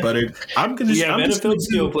bread is buttered. I'm gonna just NFL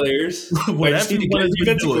skill players. whatever you want to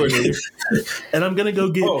do, and I'm gonna go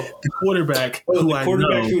get the quarterback who the I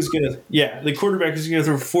quarterback know. who's the quarterback who's gonna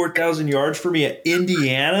throw 4,000 yards for me at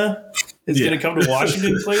Indiana is gonna come to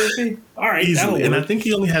Washington and play with me. All right, Easily. And I think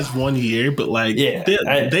he only has 1 year, but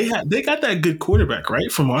they got that good quarterback,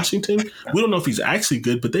 right, from Washington. We don't know if he's actually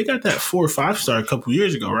good, but they got that 4 or 5 star a couple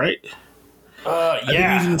years ago, right? Brock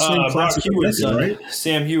Heward's right?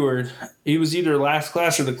 Sam Heward. He was either last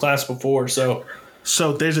class or the class before. So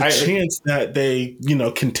there's a chance that they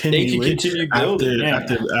continue building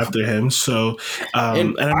after him. So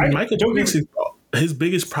Michael Thomas, his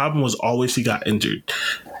biggest problem was always he got injured.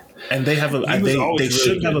 And they have they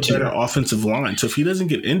should have a better offensive line. So if he doesn't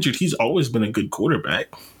get injured, he's always been a good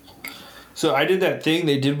quarterback. So I did that thing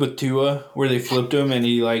they did with Tua where they flipped him and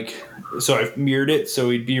so I mirrored it so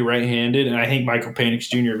he'd be right-handed. And I think Michael Penix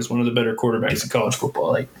Jr. is one of the better quarterbacks in college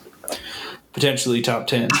football, like potentially top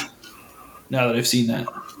 10. Now that I've seen that.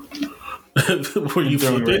 Were you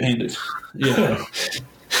throwing flipping? Right-handed? Yeah.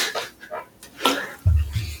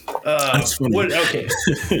 Okay.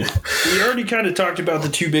 We already kind of talked about the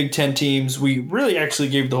 2 Big Ten teams. We really actually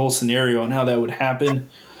gave the whole scenario on how that would happen.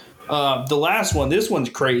 The last one, this one's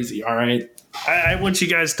crazy, all right? I want you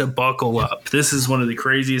guys to buckle up. This is one of the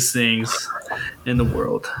craziest things in the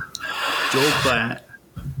world. Joel Klatt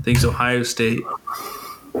thinks Ohio State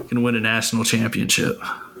can win a national championship.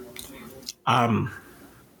 I'm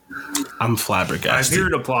flabbergasted. I'm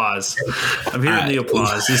hearing applause. I'm hearing the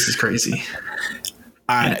applause. This is crazy.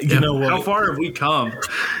 You know what? How far have we come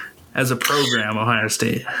as a program, Ohio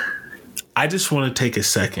State? I just want to take a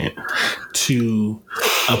second to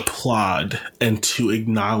applaud and to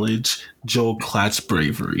acknowledge Joel Klatt's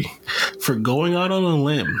bravery for going out on a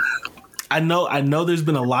limb. I know there's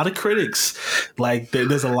been a lot of critics. Like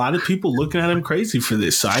there's a lot of people looking at him crazy for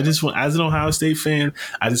this. So I just want, as an Ohio State fan,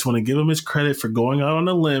 I just want to give him his credit for going out on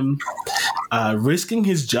a limb, risking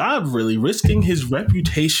his job, really risking his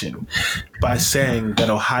reputation by saying that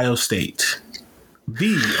Ohio State,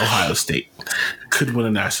 the Ohio State, could win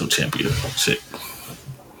a national championship.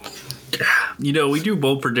 We do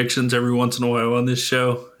bold predictions every once in a while on this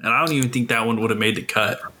show, and I don't even think that one would have made the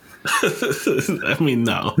cut. I mean,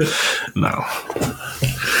 no.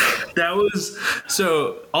 That was,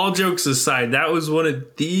 so all jokes aside, that was one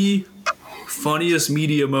of the funniest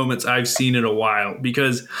media moments I've seen in a while,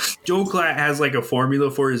 because Joel Klatt has like a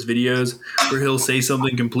formula for his videos where he'll say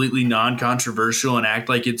something completely non-controversial and act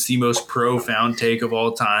like it's the most profound take of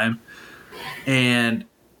all time. And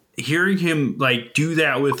hearing him like do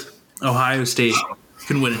that with Ohio State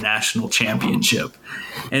can win a national championship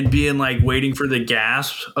and being like waiting for the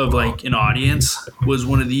gasp of like an audience was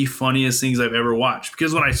one of the funniest things I've ever watched.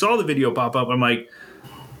 Because when I saw the video pop up, I'm like,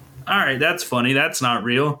 all right, that's funny. That's not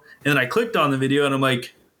real. And then I clicked on the video and I'm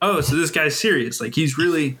like, oh, so this guy's serious. Like he's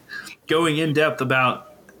really going in depth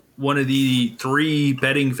about one of the 3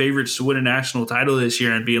 betting favorites to win a national title this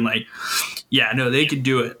year and being like, yeah, no, they could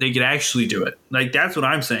do it. They could actually do it. Like that's what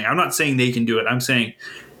I'm saying. I'm not saying they can do it. I'm saying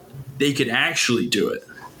they could actually do it.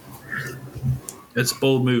 It's a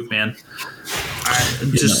bold move, man. I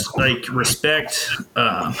just respect,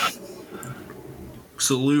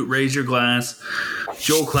 salute, raise your glass.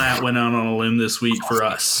 Joel Klatt went out on a limb this week for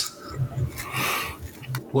us.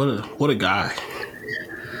 What a guy.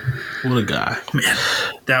 What a guy. Man,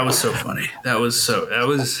 that was so funny. That was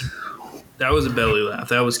a belly laugh.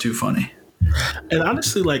 That was too funny. And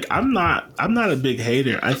honestly, like I'm not a big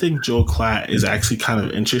hater. I think Joel Klatt is actually kind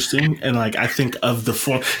of interesting, and like I think of the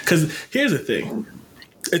form. Because here's the thing: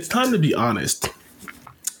 it's time to be honest.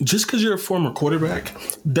 Just because you're a former quarterback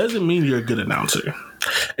doesn't mean you're a good announcer.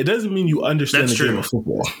 It doesn't mean you understand the game of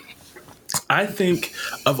football. I think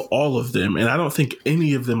of all of them, and I don't think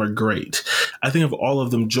any of them are great. I think of all of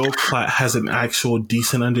them, Joel Klatt has an actual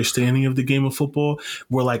decent understanding of the game of football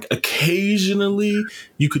where like occasionally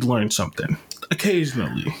you could learn something.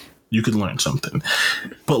 Occasionally you could learn something.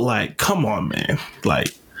 But like, come on, man.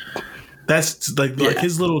 Like, that's like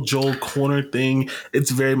his little Joel Corner thing.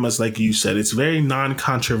 It's very much like you said. It's very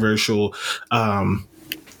non-controversial.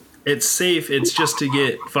 it's safe. It's just to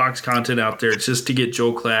get Fox content out there. It's just to get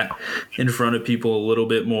Joel Klatt in front of people a little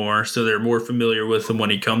bit more so they're more familiar with him when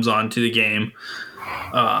he comes on to the game.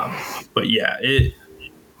 But yeah, it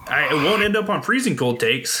won't end up on freezing cold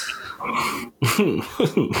takes.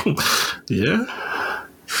 Yeah.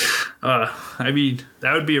 I mean,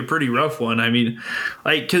 that would be a pretty rough one. I mean,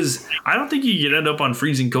 like, because I don't think you could end up on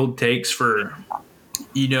freezing cold takes for,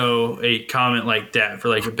 a comment like that for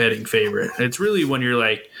like a betting favorite. It's really when you're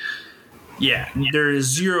like, yeah, there is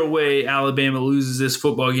zero way Alabama loses this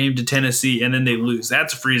football game to Tennessee and then they lose.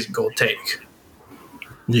 That's a freezing cold take.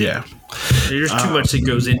 Yeah. There's too much that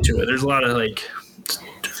goes into it. There's a lot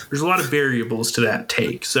of variables to that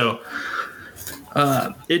take. So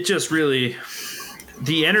it just really,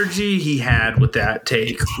 the energy he had with that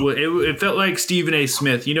take, it felt like Stephen A.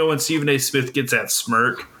 Smith. You know when Stephen A. Smith gets that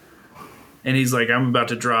smirk and he's like, I'm about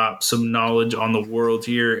to drop some knowledge on the world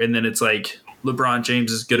here. And then it's like, LeBron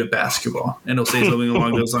James is good at basketball. And he'll say something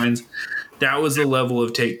along those lines. That was the level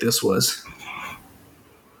of take this was.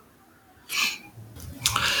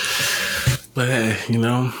 But hey,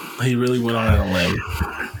 he really went on a limb.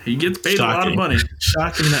 He gets paid a lot of money.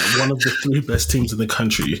 Shocking that one of the 3 best teams in the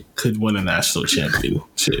country could win a national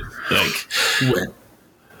championship.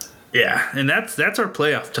 Yeah, and that's our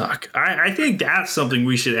playoff talk. I think that's something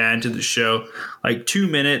we should add to the show. Like 2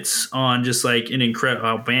 minutes on just like an incredible.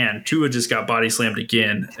 Oh man, Tua just got body slammed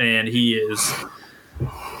again, and he's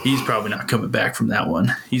probably not coming back from that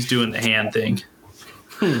one. He's doing the hand thing.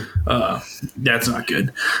 That's not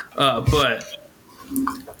good. But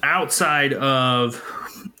outside of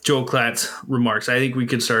Joel Klatt's remarks, I think we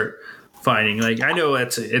could start finding. Like, I know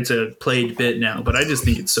it's a played bit now, but I just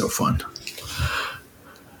think it's so fun.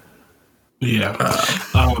 Yeah.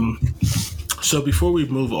 So before we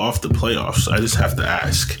move off the playoffs, I just have to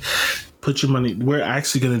ask, put your money. We're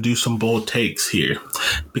actually going to do some bold takes here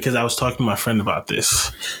because I was talking to my friend about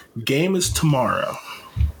this. Game is tomorrow.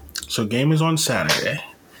 So game is on Saturday.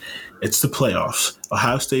 It's the playoffs.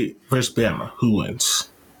 Ohio State versus Bama. Who wins?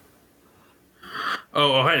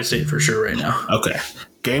 Oh, Ohio State for sure right now. Okay.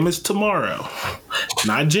 Game is tomorrow.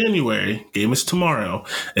 Not January. Game is tomorrow.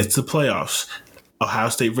 It's the playoffs. Ohio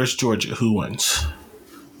State versus Georgia. Who wins?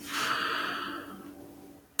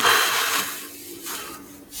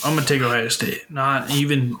 I'm going to take Ohio State. Not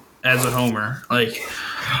even as a homer. Like,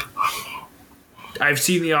 I've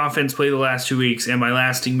seen the offense play the last 2 weeks, and my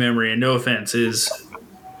lasting memory, and no offense, is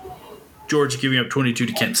Georgia giving up 22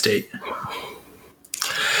 to Kent State.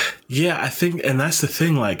 Yeah, I think, and that's the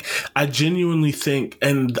thing, like, I genuinely think,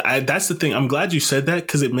 that's the thing, I'm glad you said that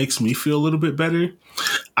because it makes me feel a little bit better.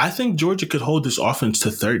 I think Georgia could hold this offense to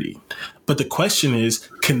 30. But the question is,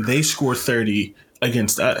 can they score 30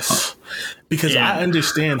 against us? Because I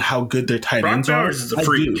understand how good their tight ends are. Brock Bowers is a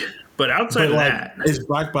freak. But outside of that, is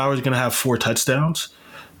Brock Bowers going to have 4 touchdowns?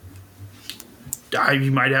 He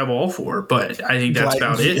might have all 4, but I think that's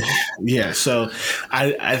about it. Yeah, so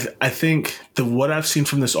I think what I've seen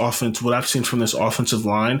from this offense, what I've seen from this offensive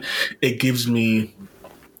line, it gives me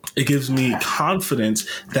confidence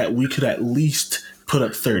that we could at least put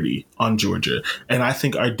up 30 on Georgia. And I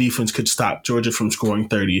think our defense could stop Georgia from scoring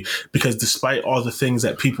 30 because despite all the things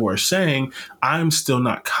that people are saying, I'm still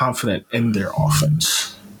not confident in their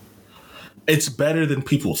offense. It's better than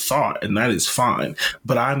people thought, and that is fine.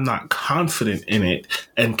 But I'm not confident in it.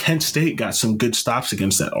 And Kent State got some good stops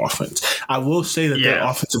against that offense. I will say that their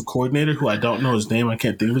offensive coordinator, who I don't know his name, I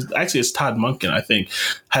can't think of it. Actually, it's Todd Monken, I think,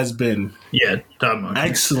 has been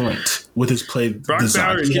excellent with his play Brock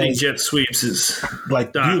design. Bowers getting jet sweeps is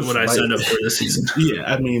like not what I signed up for this season. Yeah,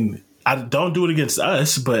 I mean, I don't do it against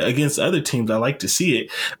us, but against other teams, I like to see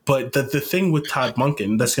it. But the thing with Todd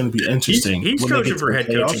Monken that's going to be interesting. He's coaching for head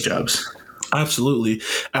coaching jobs. Absolutely.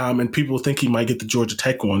 And people think he might get the Georgia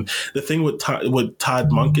Tech one. The thing with Todd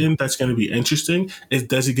Monken that's going to be interesting is,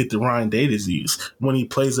 does he get the Ryan Day disease? When he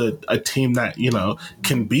plays a team that,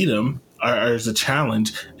 can beat him or as a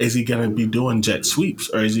challenge, is he going to be doing jet sweeps,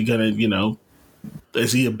 or is he going to,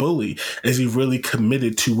 is he a bully? Is he really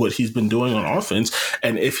committed to what he's been doing on offense?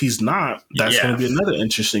 And if he's not, that's going to be another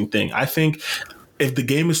interesting thing. I think if the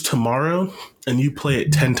game is tomorrow and you play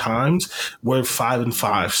it 10 times, we're 5-5,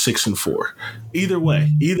 6-4. Either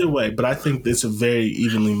way. But I think it's a very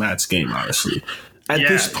evenly matched game, honestly. At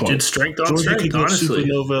this point, it's strength on Georgia strength, could go honestly.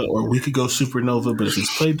 supernova, or we could go supernova. But if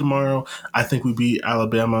it's played tomorrow, I think we beat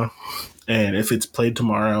Alabama. And if it's played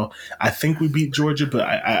tomorrow, I think we beat Georgia. But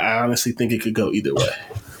I honestly think it could go either way.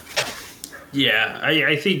 Yeah,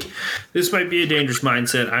 I think this might be a dangerous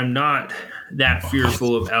mindset. I'm not that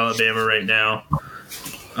fearful of Alabama right now.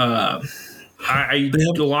 A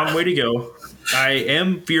long way to go. I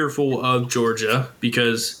am fearful of Georgia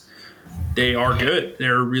because they are good.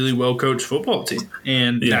 They're a really well coached football team,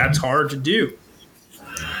 and that's hard to do.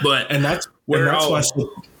 But that's why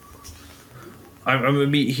I'm going to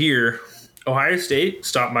meet here. Ohio State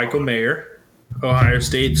stopped Michael Mayer. Ohio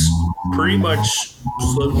State's pretty much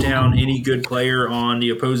slowed down any good player on the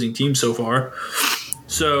opposing team so far.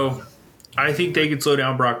 So I think they could slow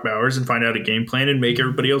down Brock Bowers and find out a game plan and make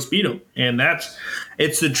everybody else beat him. And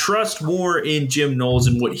it's the trust more in Jim Knowles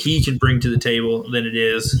and what he can bring to the table than it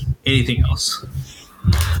is anything else.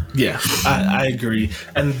 Yeah, I agree.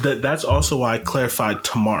 And that's also why I clarified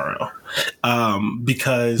tomorrow.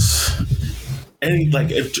 Because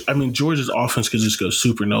Georgia's offense could just go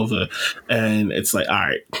supernova, and it's like, all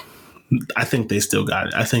right, I think they still got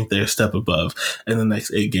it. I think they're a step above in the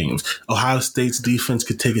next 8 games. Ohio State's defense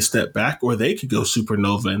could take a step back, or they could go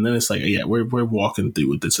supernova, and then it's like, yeah, we're walking through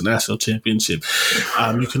with this a national championship.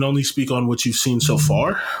 You can only speak on what you've seen so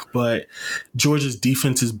far, but Georgia's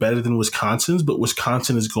defense is better than Wisconsin's, but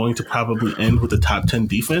Wisconsin is going to probably end with a top 10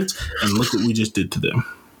 defense, and look what we just did to them.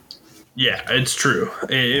 Yeah, it's true.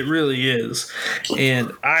 It really is.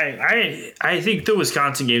 And I think the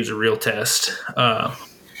Wisconsin game's a real test.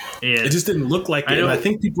 It just didn't look like it. And I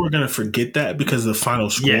think people are going to forget that because of the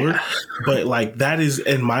final score. Yeah. But, that is,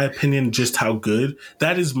 in my opinion, just how good.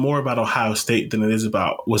 That is more about Ohio State than it is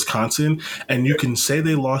about Wisconsin. And you can say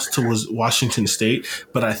they lost to Washington State,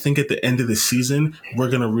 but I think at the end of the season,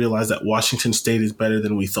 we're going to realize that Washington State is better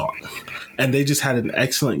than we thought. And they just had an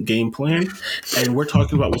excellent game plan. And we're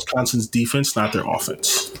talking about Wisconsin's defense, not their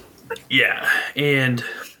offense. Yeah, and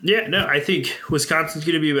I think Wisconsin's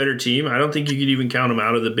going to be a better team. I don't think you could even count them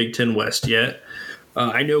out of the Big Ten West yet.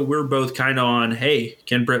 I know we're both kind of on, hey,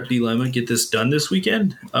 can Brett Bielema get this done this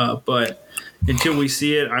weekend? But until we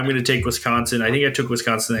see it, I'm going to take Wisconsin. I think I took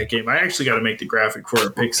Wisconsin that game. I actually got to make the graphic for our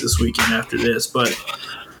picks this weekend after this. But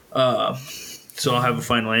so I'll have a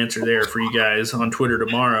final answer there for you guys on Twitter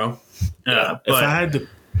tomorrow. If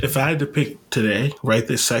I had to pick today, right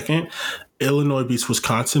this second, Illinois beats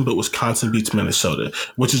Wisconsin, but Wisconsin beats Minnesota,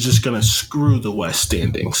 which is just going to screw the West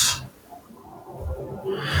standings.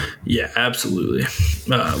 Yeah, absolutely.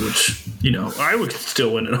 Which, I would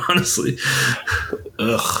still win it, honestly.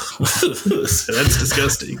 Ugh. That's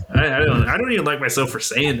disgusting. I don't even like myself for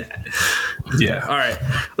saying that. Yeah. All right.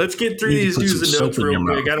 Let's get through these news and notes real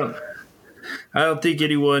quick. I don't think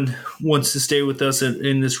anyone wants to stay with us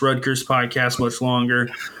in this Rutgers podcast much longer.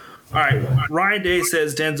 All right, Ryan Day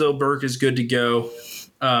says Denzel Burke is good to go.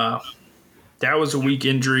 That was a weak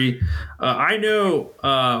injury. I know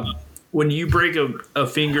when you break a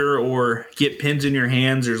finger or get pins in your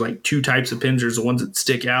hands, there's like 2 types of pins. There's the ones that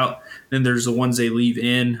stick out, then there's the ones they leave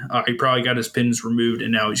in. He probably got his pins removed,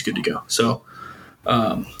 and now he's good to go. So,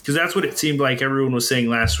 because that's what it seemed like everyone was saying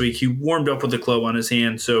last week. He warmed up with the club on his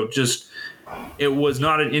hand, so it was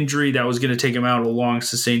not an injury that was going to take him out a long,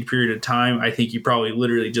 sustained period of time. I think he probably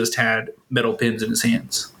literally just had metal pins in his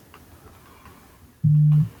hands.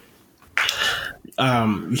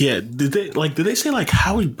 Yeah. Did they say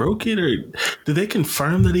how he broke it, or did they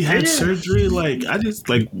confirm that he had surgery?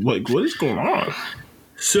 What is going on?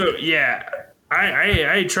 So yeah,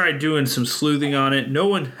 I tried doing some sleuthing on it. No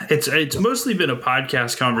one. It's mostly been a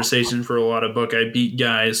podcast conversation for a lot of Buckeye Beat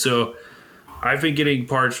guys. So I've been getting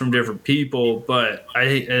parts from different people, but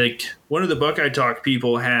one of the Buckeye Talk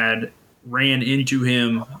people ran into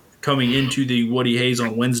him coming into the Woody Hayes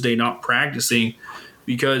on Wednesday, not practicing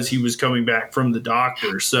because he was coming back from the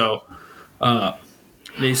doctor. So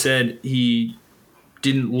they said he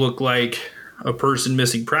didn't look like a person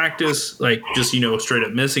missing practice, straight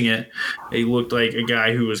up missing it. He looked like a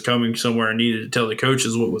guy who was coming somewhere and needed to tell the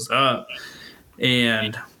coaches what was up.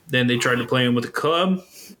 And then they tried to play him with a club,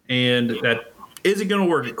 and that isn't going to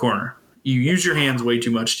work at corner. You use your hands way too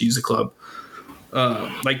much to use a club,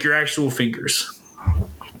 like your actual fingers.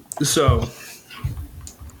 So,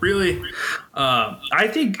 really, I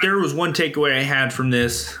think there was one takeaway I had from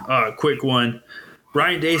this quick one.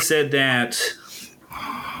 Ryan Day said that,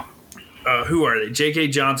 who are they? J.K.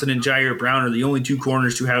 Johnson and Jair Brown are the only 2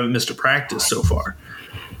 corners who haven't missed a practice so far.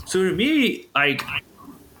 So to me,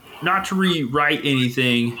 not to rewrite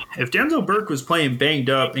anything, if Denzel Burke was playing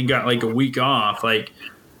banged up and got a week off,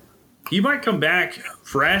 he might come back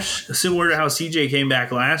fresh, similar to how CJ came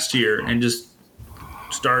back last year, and just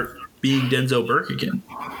start being Denzel Burke again.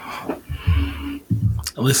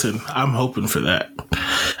 Listen, I'm hoping for that.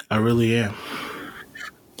 I really am.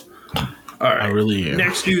 All right. I really am.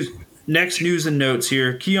 Next news and notes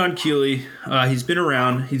here. Keon Keeley, he's been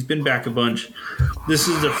around. He's been back a bunch. This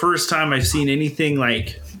is the first time I've seen anything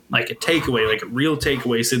like a takeaway, like a real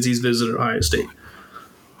takeaway since he's visited Ohio State.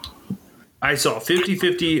 I saw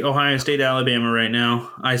 50-50 Ohio State, Alabama right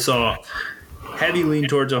now. I saw heavy lean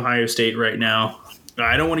towards Ohio State right now.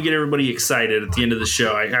 I don't want to get everybody excited at the end of the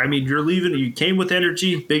show. I mean, you're leaving. You came with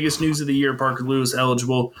energy. Biggest news of the year, Parker Lewis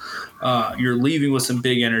eligible. You're leaving with some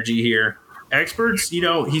big energy here. Experts,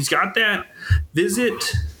 he's got that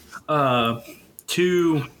visit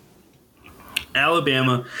to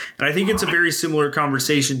Alabama. And I think it's a very similar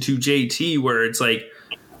conversation to JT, where it's like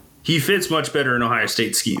he fits much better in Ohio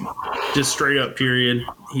State scheme. Just straight up, period.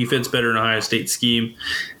 He fits better in Ohio State scheme.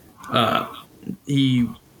 He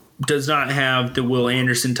does not have the Will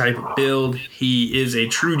Anderson type of build. He is a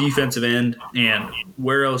true defensive end. And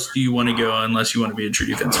where else do you want to go unless you want to be a true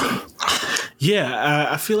defensive end? Yeah,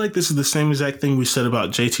 I feel like this is the same exact thing we said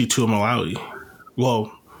about JT Tuimoloau.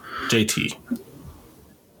 Well, JT.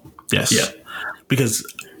 Yes. Yeah. Because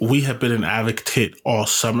we have been an advocate all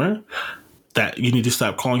summer that you need to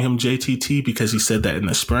stop calling him JTT because he said that in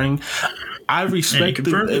the spring. I respect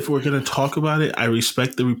if we're going to talk about it, I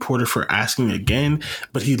respect the reporter for asking again,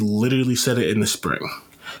 but he literally said it in the spring.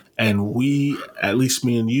 And we, at least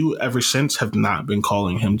me and you, ever since have not been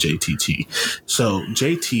calling him JTT. So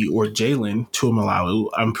JT or Jalen Tuimoloau,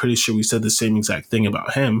 I'm pretty sure we said the same exact thing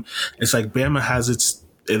about him. It's like Bama has its.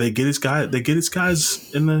 They get its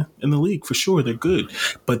guys in the league for sure. They're good,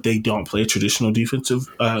 but they don't play a traditional defensive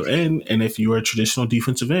end. And if you are a traditional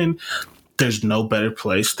defensive end, there's no better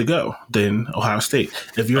place to go than Ohio State.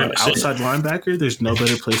 If you're an outside linebacker, there's no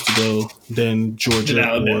better place to go than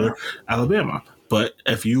Georgia or Alabama. But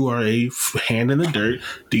if you are a hand in the dirt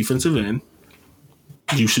defensive end,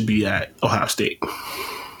 you should be at Ohio State.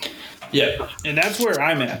 Yeah, and that's where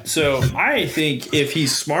I'm at. So I think if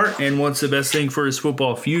he's smart and wants the best thing for his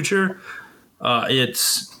football future,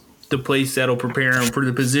 it's the place that'll prepare him for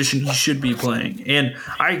the position he should be playing. And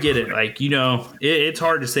I get it. Like, it's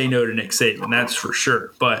hard to say no to Nick Saban, that's for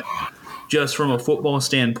sure. But just from a football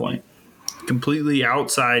standpoint, completely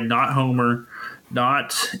outside, not homer,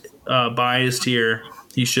 not biased here,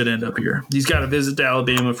 he should end up here. He's got to visit to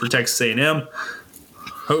Alabama for Texas A&M.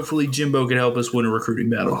 Hopefully Jimbo can help us win a recruiting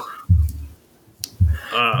battle.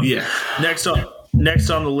 Next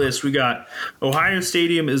on the list, we got Ohio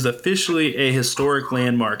Stadium is officially a historic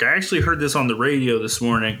landmark. I actually heard this on the radio this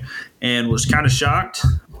morning and was kind of shocked,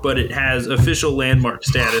 but it has official landmark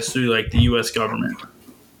status through the U.S. government.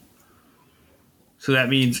 So that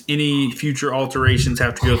means any future alterations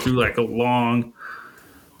have to go through a long,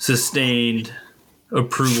 sustained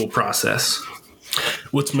approval process.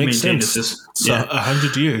 Which makes sense.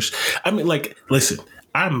 100 years. I mean, listen,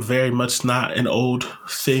 I'm very much not an old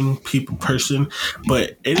person,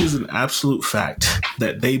 but it is an absolute fact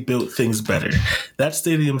that they built things better. That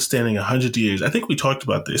stadium standing 100 years. I think we talked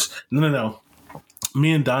about this. No.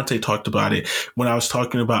 Me and Dante talked about it when I was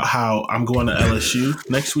talking about how I'm going to LSU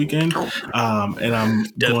next weekend, and I'm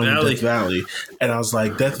going to Death Valley. And I was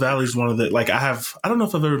like, Death Valley is one of the I don't know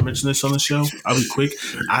if I've ever mentioned this on the show. I'll be quick.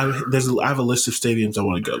 I have a list of stadiums I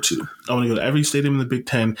want to go to. I want to go to every stadium in the Big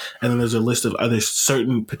Ten, and then there's a list of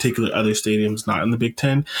certain particular other stadiums not in the Big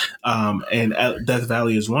Ten. And Death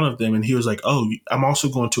Valley is one of them. And he was like, "Oh, I'm also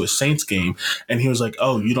going to a Saints game." And he was like,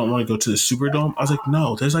 "Oh, you don't want to go to the Superdome?" I was like,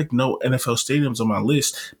 "No, there's no NFL stadiums on my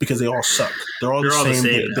list because they all suck. They're all the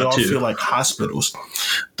same. They all feel like hospitals."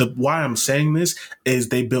 Why I'm saying this is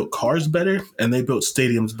they built cars better and they built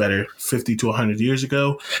stadiums better 50 to 100 years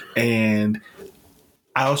ago. And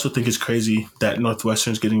I also think it's crazy that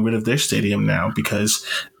Northwestern's getting rid of their stadium now because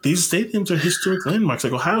these stadiums are historic landmarks.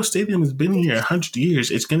 Ohio Stadium has been here 100 years.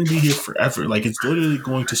 It's going to be here forever. It's literally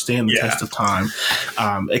going to stand the test of time.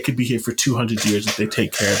 It could be here for 200 years if they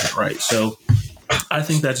take care of it right. So I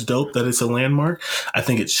think that's dope that it's a landmark. I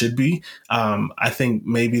think it should be. I think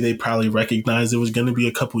maybe they probably recognized it was going to be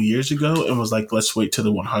a couple years ago and was like, let's wait to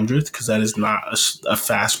the 100th because that is not a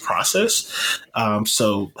fast process.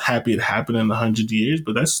 So happy it happened in 100 years,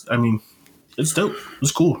 but it's dope.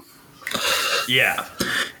 It's cool. Yeah,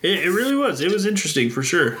 it really was. It was interesting for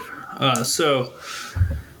sure. So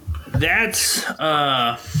that's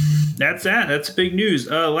that. That's big news.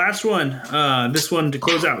 Last one. This one to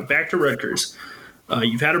close out. Back to Rutgers.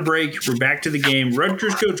 You've had a break. We're back to the game.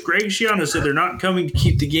 Rutgers coach Greg Schiano said they're not coming to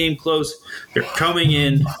keep the game close. They're coming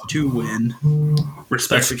in to win.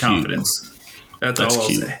 Respect the confidence. That's all I'll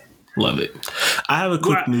say. Love it. I have a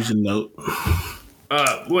quick news and note.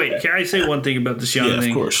 Wait, can I say one thing about the Schiano thing? Yeah,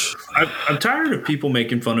 of course. I'm tired of people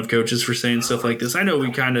making fun of coaches for saying stuff like this. I know we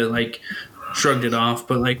kind of shrugged it off,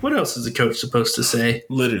 but what else is a coach supposed to say?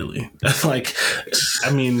 Literally.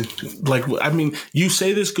 You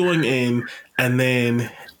say this going in, and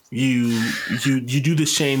then you do the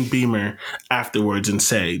Shane Beamer afterwards and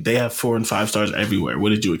say they have 4 and 5 stars everywhere. What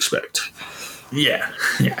did you expect? Yeah.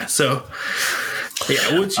 So,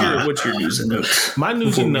 yeah. What's your news and notes? My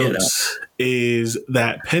news and notes is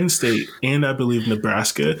that Penn State and I believe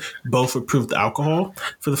Nebraska both approved alcohol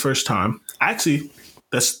for the first time. Actually,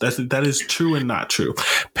 that is true and not true.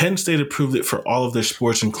 Penn State approved it for all of their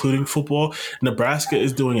sports, including football. Nebraska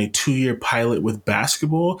is doing a 2-year pilot with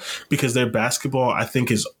basketball because their basketball, I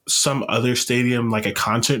think, is some other stadium, like a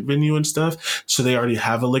concert venue and stuff. So they already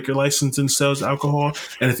have a liquor license and sells alcohol.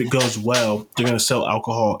 And if it goes well, they're going to sell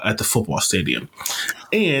alcohol at the football stadium.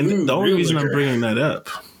 And the only reason I'm bringing that up,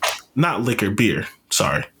 not liquor, beer.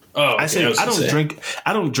 Sorry. Oh, okay,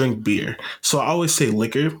 I don't drink beer. So I always say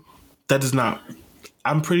liquor. That does not.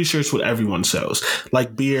 I'm pretty sure it's what everyone sells,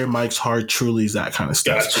 like beer, Mike's Hard, Truly's, that kind of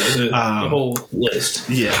stuff. Gotcha. The whole list.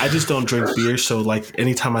 Yeah, I just don't drink beer, so like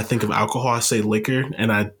anytime I think of alcohol, I say liquor,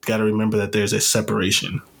 and I got to remember that there's a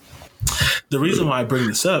separation. The reason why I bring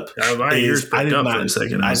this up is I did not. For a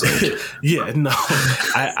second.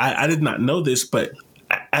 I did not know this, but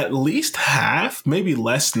at least half, maybe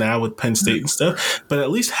less now with Penn State and stuff, but at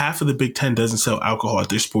least half of the Big Ten doesn't sell alcohol at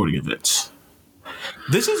their sporting events.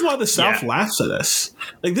 This is why the South laughs at us.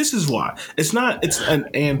 Like, this is why.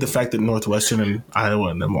 And the fact that Northwestern and Iowa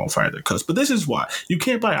and them won't fire their coach. But this is why. You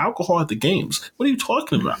can't buy alcohol at the games. What are you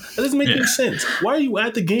talking about? That doesn't make any sense. Why are you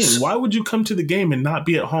at the game? Why would you come to the game and not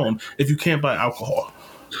be at home if you can't buy alcohol?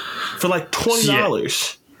 For like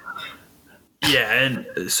 $20. Yeah,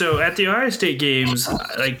 and so at the Ohio State games,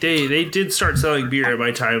 like they did start selling beer at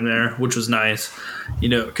my time there, which was nice,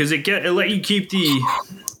 because it let you keep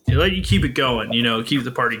it going, keep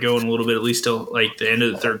the party going a little bit, at least till like the end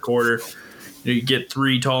of the third quarter. You get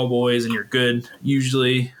 3 tall boys and you're good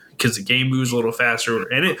usually because the game moves a little faster.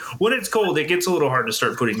 And when it's cold, it gets a little hard to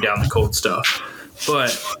start putting down the cold stuff.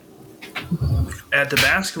 But at the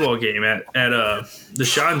basketball game at the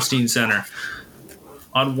Schottenstein Center,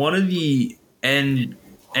 on one of the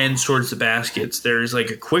ends towards the baskets, there's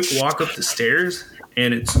like a quick walk up the stairs,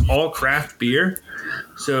 and it's all craft beer.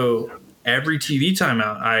 So every TV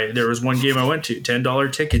timeout, there was one game I went to,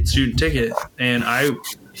 $10 ticket, student ticket, and I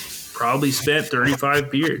probably spent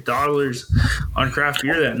 $35 on craft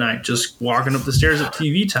beer that night, just walking up the stairs at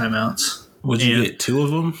TV timeouts. Would you get 2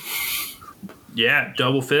 of them? Yeah,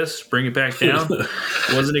 double fist, bring it back down.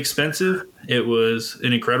 Wasn't expensive. It was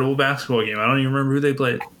an incredible basketball game. I don't even remember who they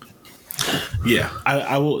played. Yeah,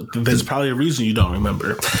 I will. There's probably a reason you don't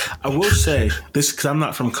remember. I will say this because I'm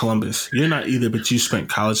not from Columbus. You're not either, but you spent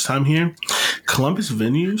college time here. Columbus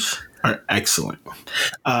venues are excellent.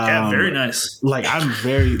 Yeah, very nice. Like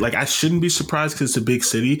I shouldn't be surprised because it's a big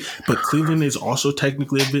city, but Cleveland is also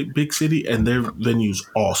technically a big city, and their venues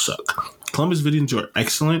all suck. Columbus venues are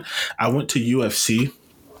excellent. I went to UFC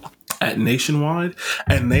at Nationwide,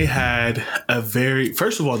 and they had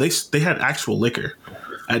first of all, they had actual liquor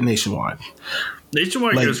at Nationwide.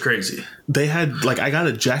 Nationwide goes crazy. They had I got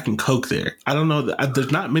a Jack and Coke there. I don't know,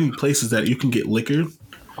 there's not many places that you can get liquor,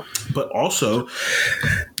 but also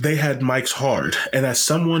they had Mike's Hard. And as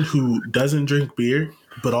someone who doesn't drink beer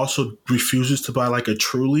but also refuses to buy like a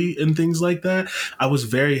Truly and things like that, I was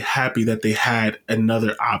very happy that they had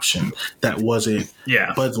another option that wasn't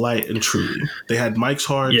Bud Light and Truly. They had Mike's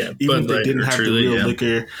Hard, even if they didn't have Truly, the real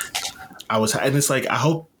liquor. And it's like, I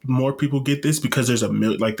hope more people get this because there's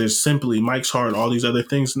Simply, Mike's Hard, all these other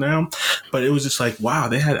things now. But it was just like, wow,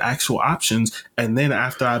 they had actual options. And then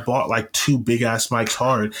after I bought like 2 big ass Mike's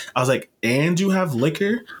Hard, I was like, and you have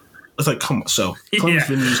liquor? I was like, come on. So Columbus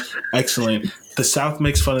venues, excellent. The South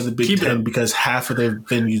makes fun of the Big Ten because half of their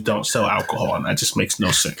venues don't sell alcohol, and that just makes no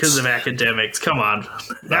sense. Because of academics. Come on.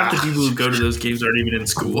 Half the people who go to those games aren't even in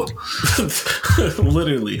school.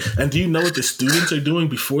 Literally. And do you know what the students are doing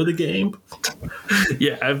before the game?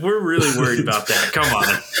 Yeah, we're really worried about that. Come on.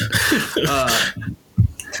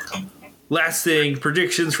 Last thing,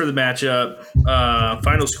 predictions for the matchup.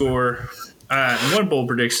 Final score. One bold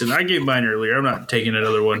prediction. I gave mine earlier. I'm not taking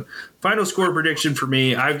another one. Final score prediction for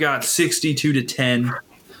me, I've got 62-10.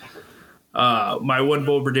 My one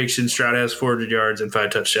bold prediction, Stroud has 400 yards and 5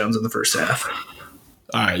 touchdowns in the first half.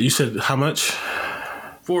 All right, you said how much?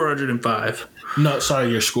 405. No, sorry,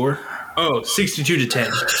 your score? Oh, 62-10.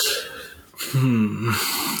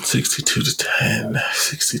 62-10.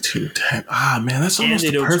 62-10. Ah, man, that's almost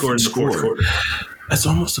a perfect score. That's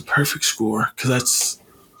almost a perfect score because that's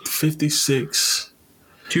 56.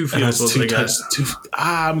 2 field goals.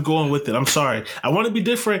 I'm going with it. I'm sorry. I want to be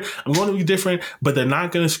different. But they're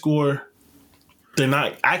not going to score. They're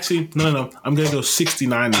not actually. No. I'm going to go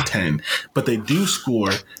 69-10. But they do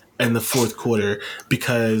score in the fourth quarter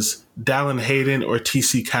because Dallin Hayden or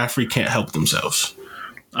TC Caffrey can't help themselves.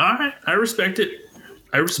 All right. I respect it.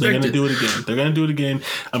 They're going to do it again. They're going to do it again.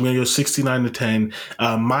 I'm going to go 69-10.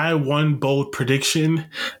 My one bold prediction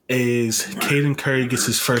is Caden Curry gets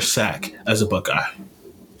his first sack as a Buckeye.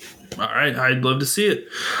 All right. I'd love to see it.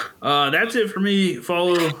 That's it for me.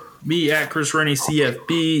 Follow me at Chris Rennie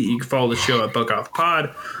CFB. You can follow the show at Buckoff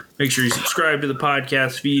Pod. Make sure you subscribe to the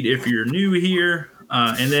podcast feed if you're new here.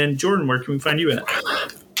 And then, Jordan, where can we find you at?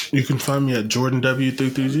 You can find me at Jordan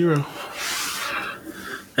W330.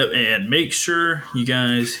 And make sure you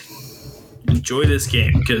guys enjoy this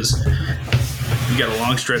game because we got a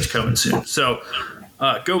long stretch coming soon. So,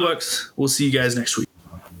 go Bucks. We'll see you guys next week.